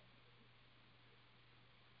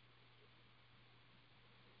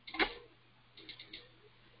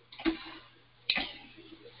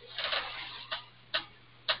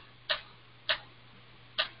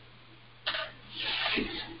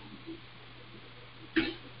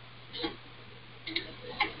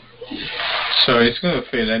 So it's going to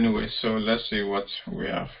fail anyway, so let's see what we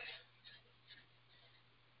have.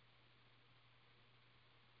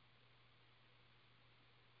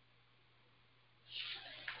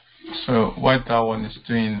 So what that one is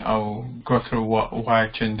doing, I'll go through why I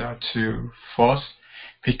changed that to false.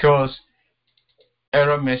 Because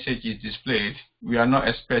error message is displayed, we are not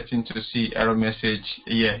expecting to see error message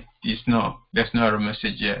here. There's no error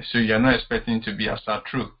message here. So you're not expecting to be assert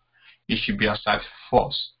true. It should be assert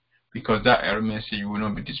false, because that error message will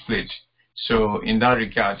not be displayed. So in that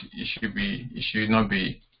regard, it should not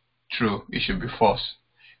be true, it should be false,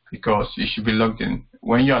 because it should be logged in.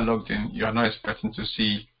 When you are logged in, you are not expecting to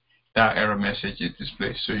see that error message is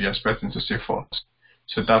displayed, so you're expecting to see false.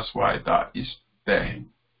 So that's why that is there.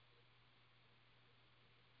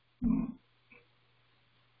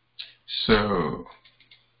 So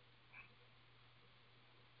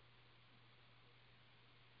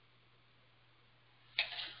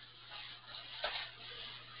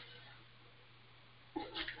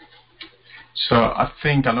I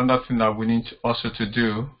think another thing that we need also to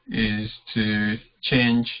do is to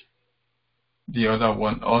change the other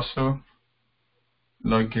one also,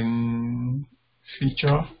 login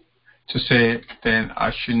feature, to say then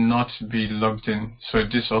I should not be logged in. So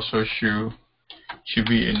this also should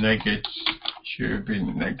be a negative, should be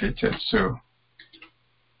negated. So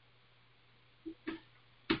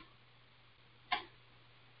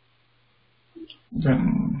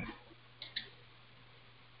then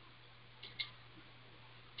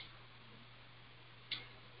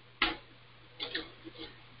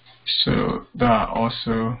so that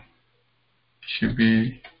also should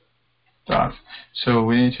be that. So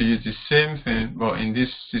we need to use the same thing, but in this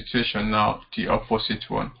situation now the opposite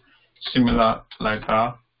one, similar like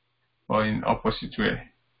that, or in opposite way.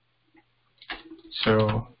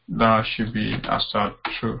 So that should be assert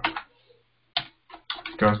true,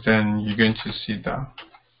 because then you're going to see that.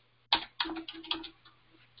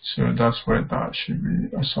 So that's where that should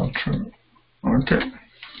be assert true. Okay.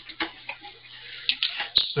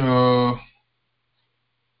 So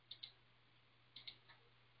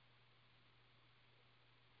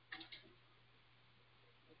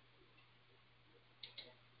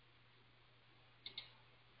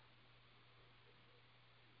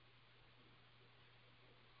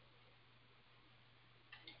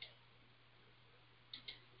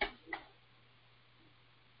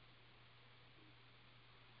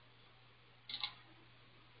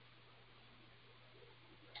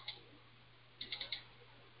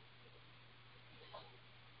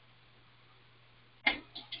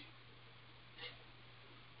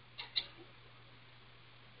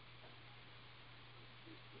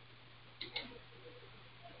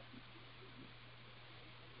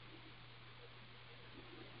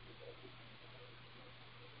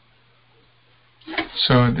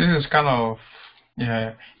So this is kind of,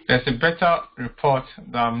 yeah, there's a better report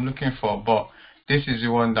that I'm looking for, but this is the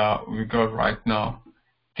one that we got right now.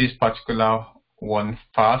 This particular one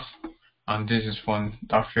passed, and this is one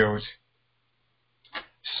that failed.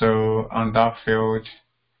 So, and that failed,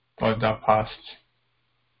 but that passed.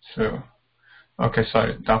 So, okay,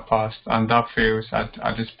 sorry, that passed, and that fails at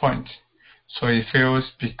this point. So it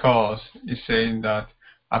fails because it's saying that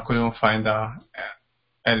I couldn't find that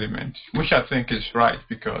element, which I think is right,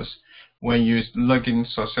 because when you log in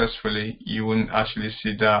successfully, you wouldn't actually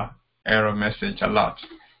see the error message a lot.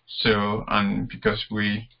 So, and because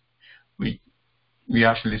we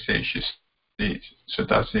actually say you should see it, so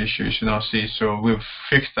that's the issue, you should not see it. So we've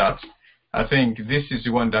fixed that. I think this is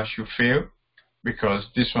the one that should fail, because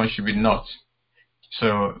this one should be not.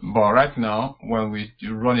 So, but right now, when we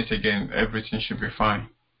run it again, everything should be fine.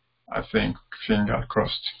 I think, finger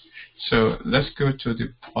crossed. So let's go to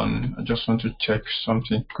the pawn. I just want to check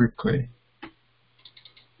something quickly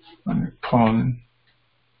on the pawn.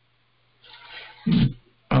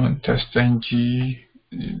 on TestNG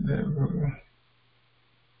level.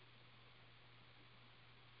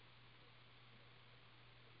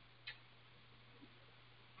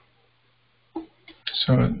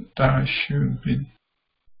 So that should be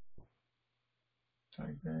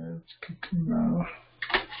target cucumber.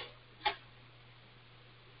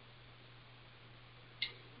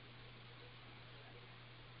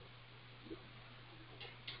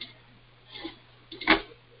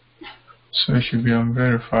 So it should be on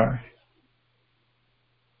verify.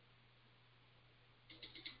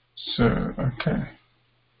 So okay.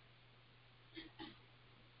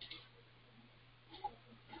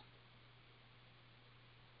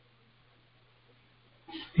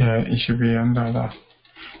 Yeah, it should be under that.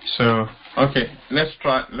 So okay, let's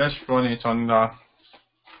run it under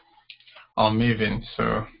our Maven.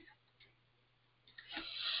 So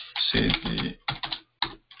cd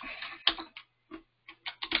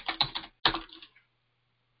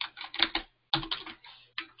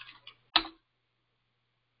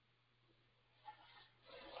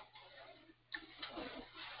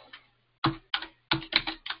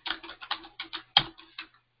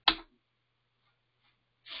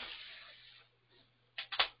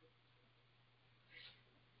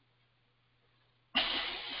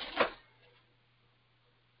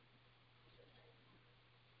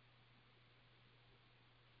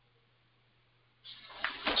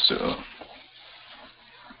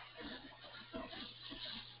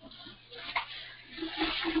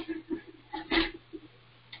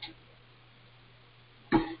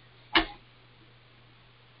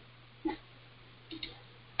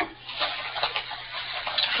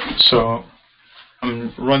so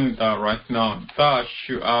I'm running that right now. That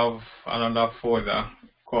should have another folder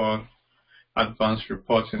called advanced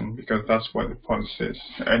reporting, because that's what the POM says.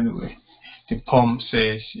 Anyway, the POM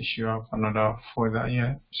says you should have another folder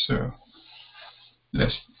here. So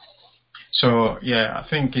yeah, I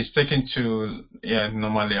think it's taken to,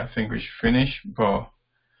 normally I think we should finish, but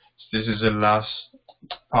this is the last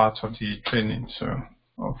part of the training, so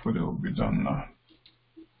hopefully it will be done now.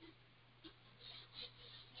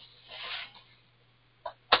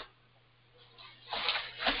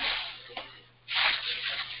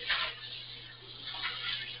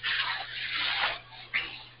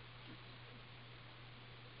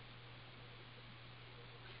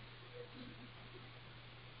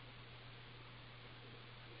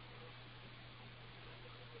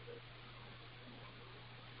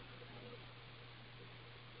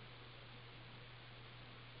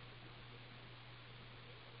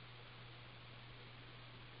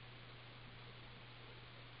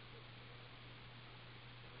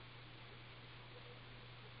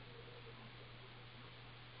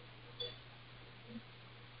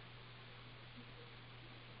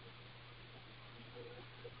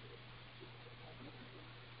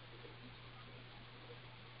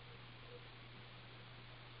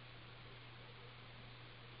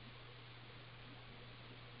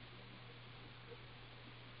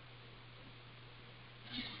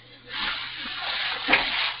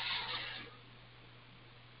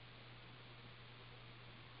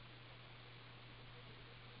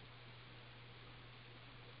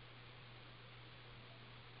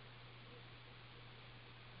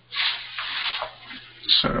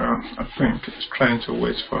 So I think it's trying to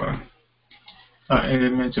wait for that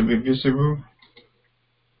element to be visible.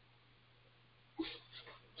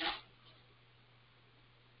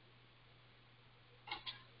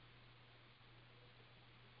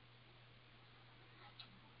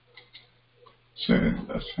 So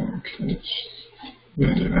I think it's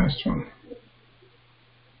doing the next one.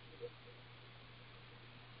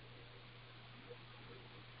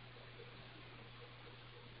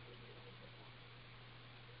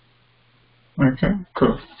 Okay,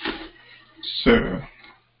 cool.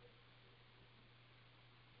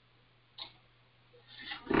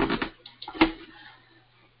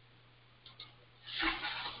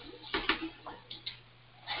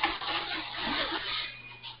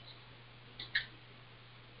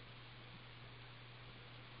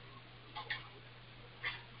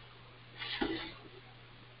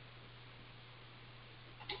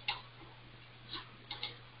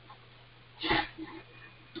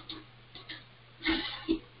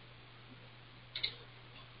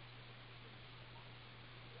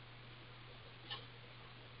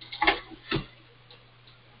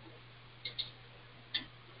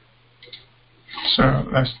 So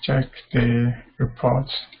let's check the report.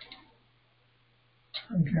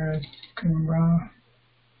 Okay,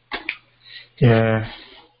 yeah,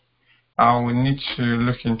 I will need to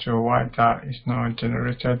look into why that is not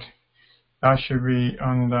generated. That should be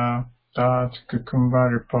under that Cucumber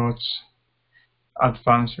reports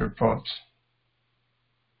advanced report.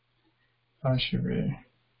 That should be,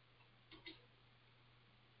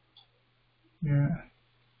 yeah.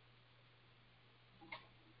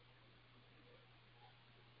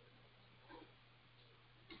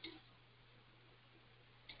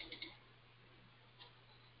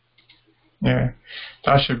 Yeah,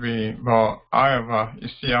 that should be, but however, you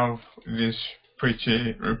still have this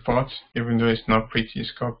pretty report, even though it's not pretty,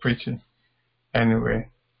 it's called pretty anyway.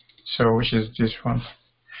 So, which is this one,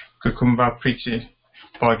 Cucumber pretty.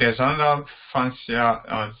 But there's another fancier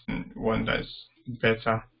one that's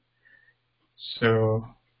better. So,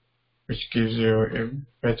 which gives you a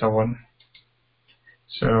better one.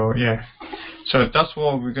 So, yeah. So that's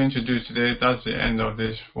what we're going to do today. That's the end of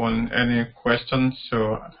this one. Any questions?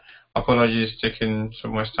 So apologies taking so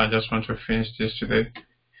much time. I just want to finish this today.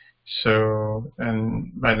 So,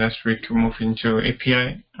 and by next week we'll move into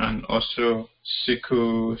API and also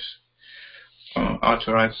SQL, how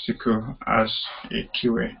to write SQL as a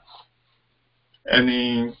QA.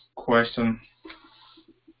 Any question?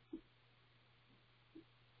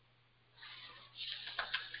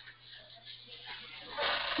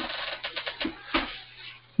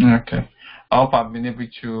 Okay. I hope I've been able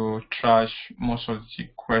to trash most of the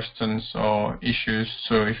questions or issues.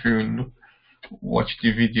 So if you watch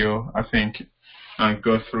the video, I think, and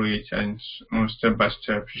go through it and step by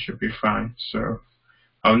step, you should be fine. So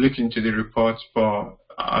I'll look into the reports, but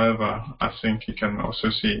however, I think you can also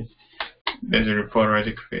see there's a report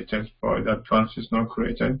already created, but the advance is not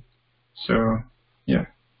created. So yeah.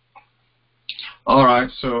 All right.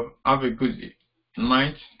 So have a good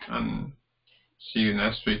night and see you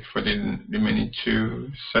next week for the remaining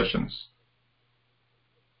 2 sessions.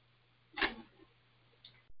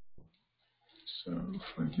 So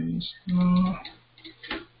for this now.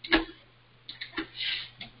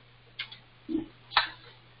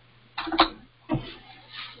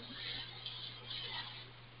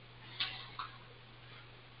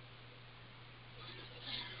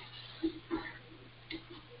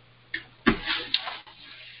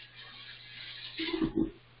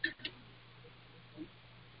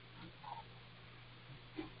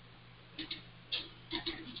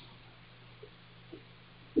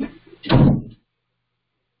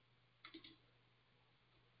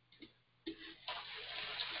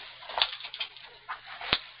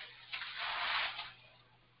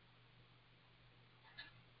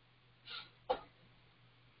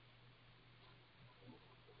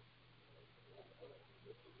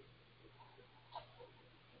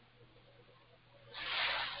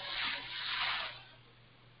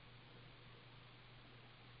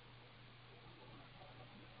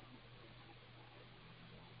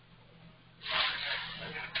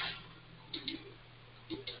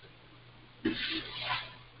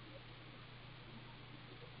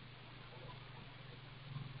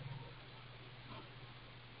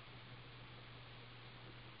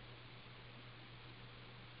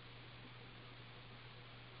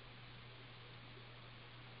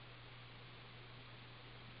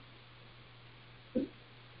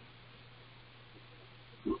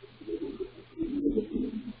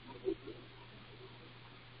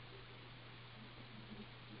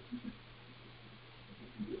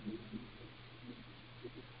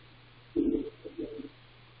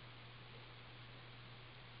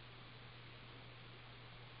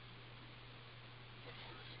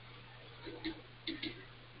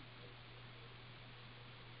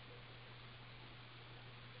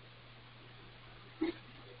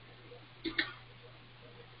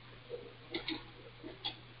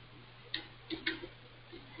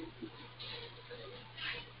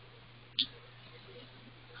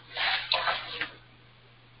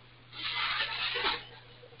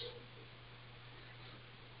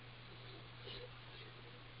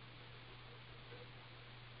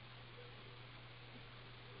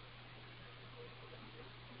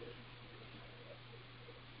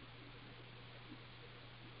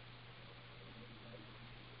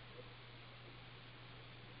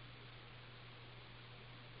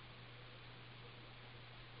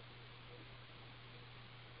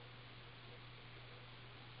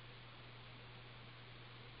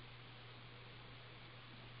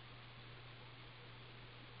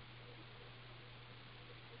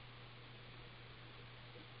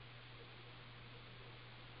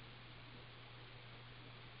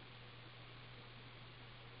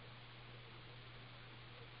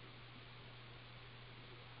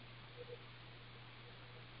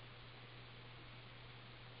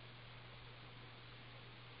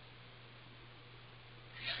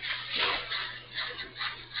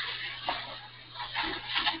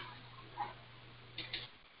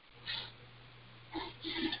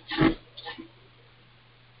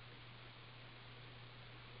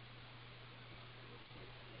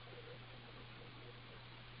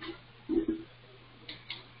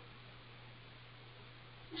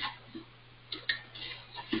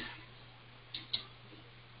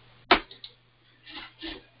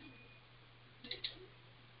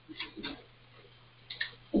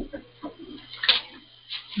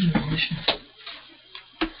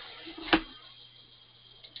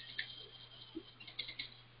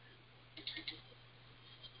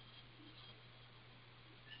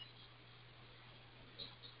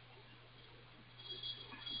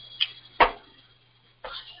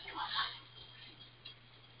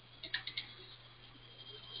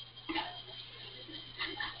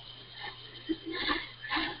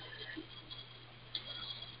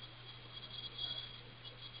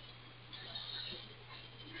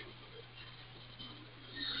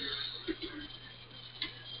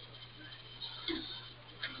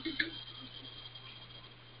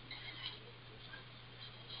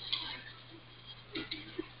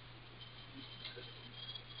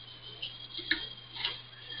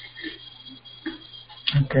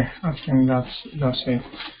 Okay, I think that's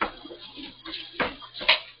it.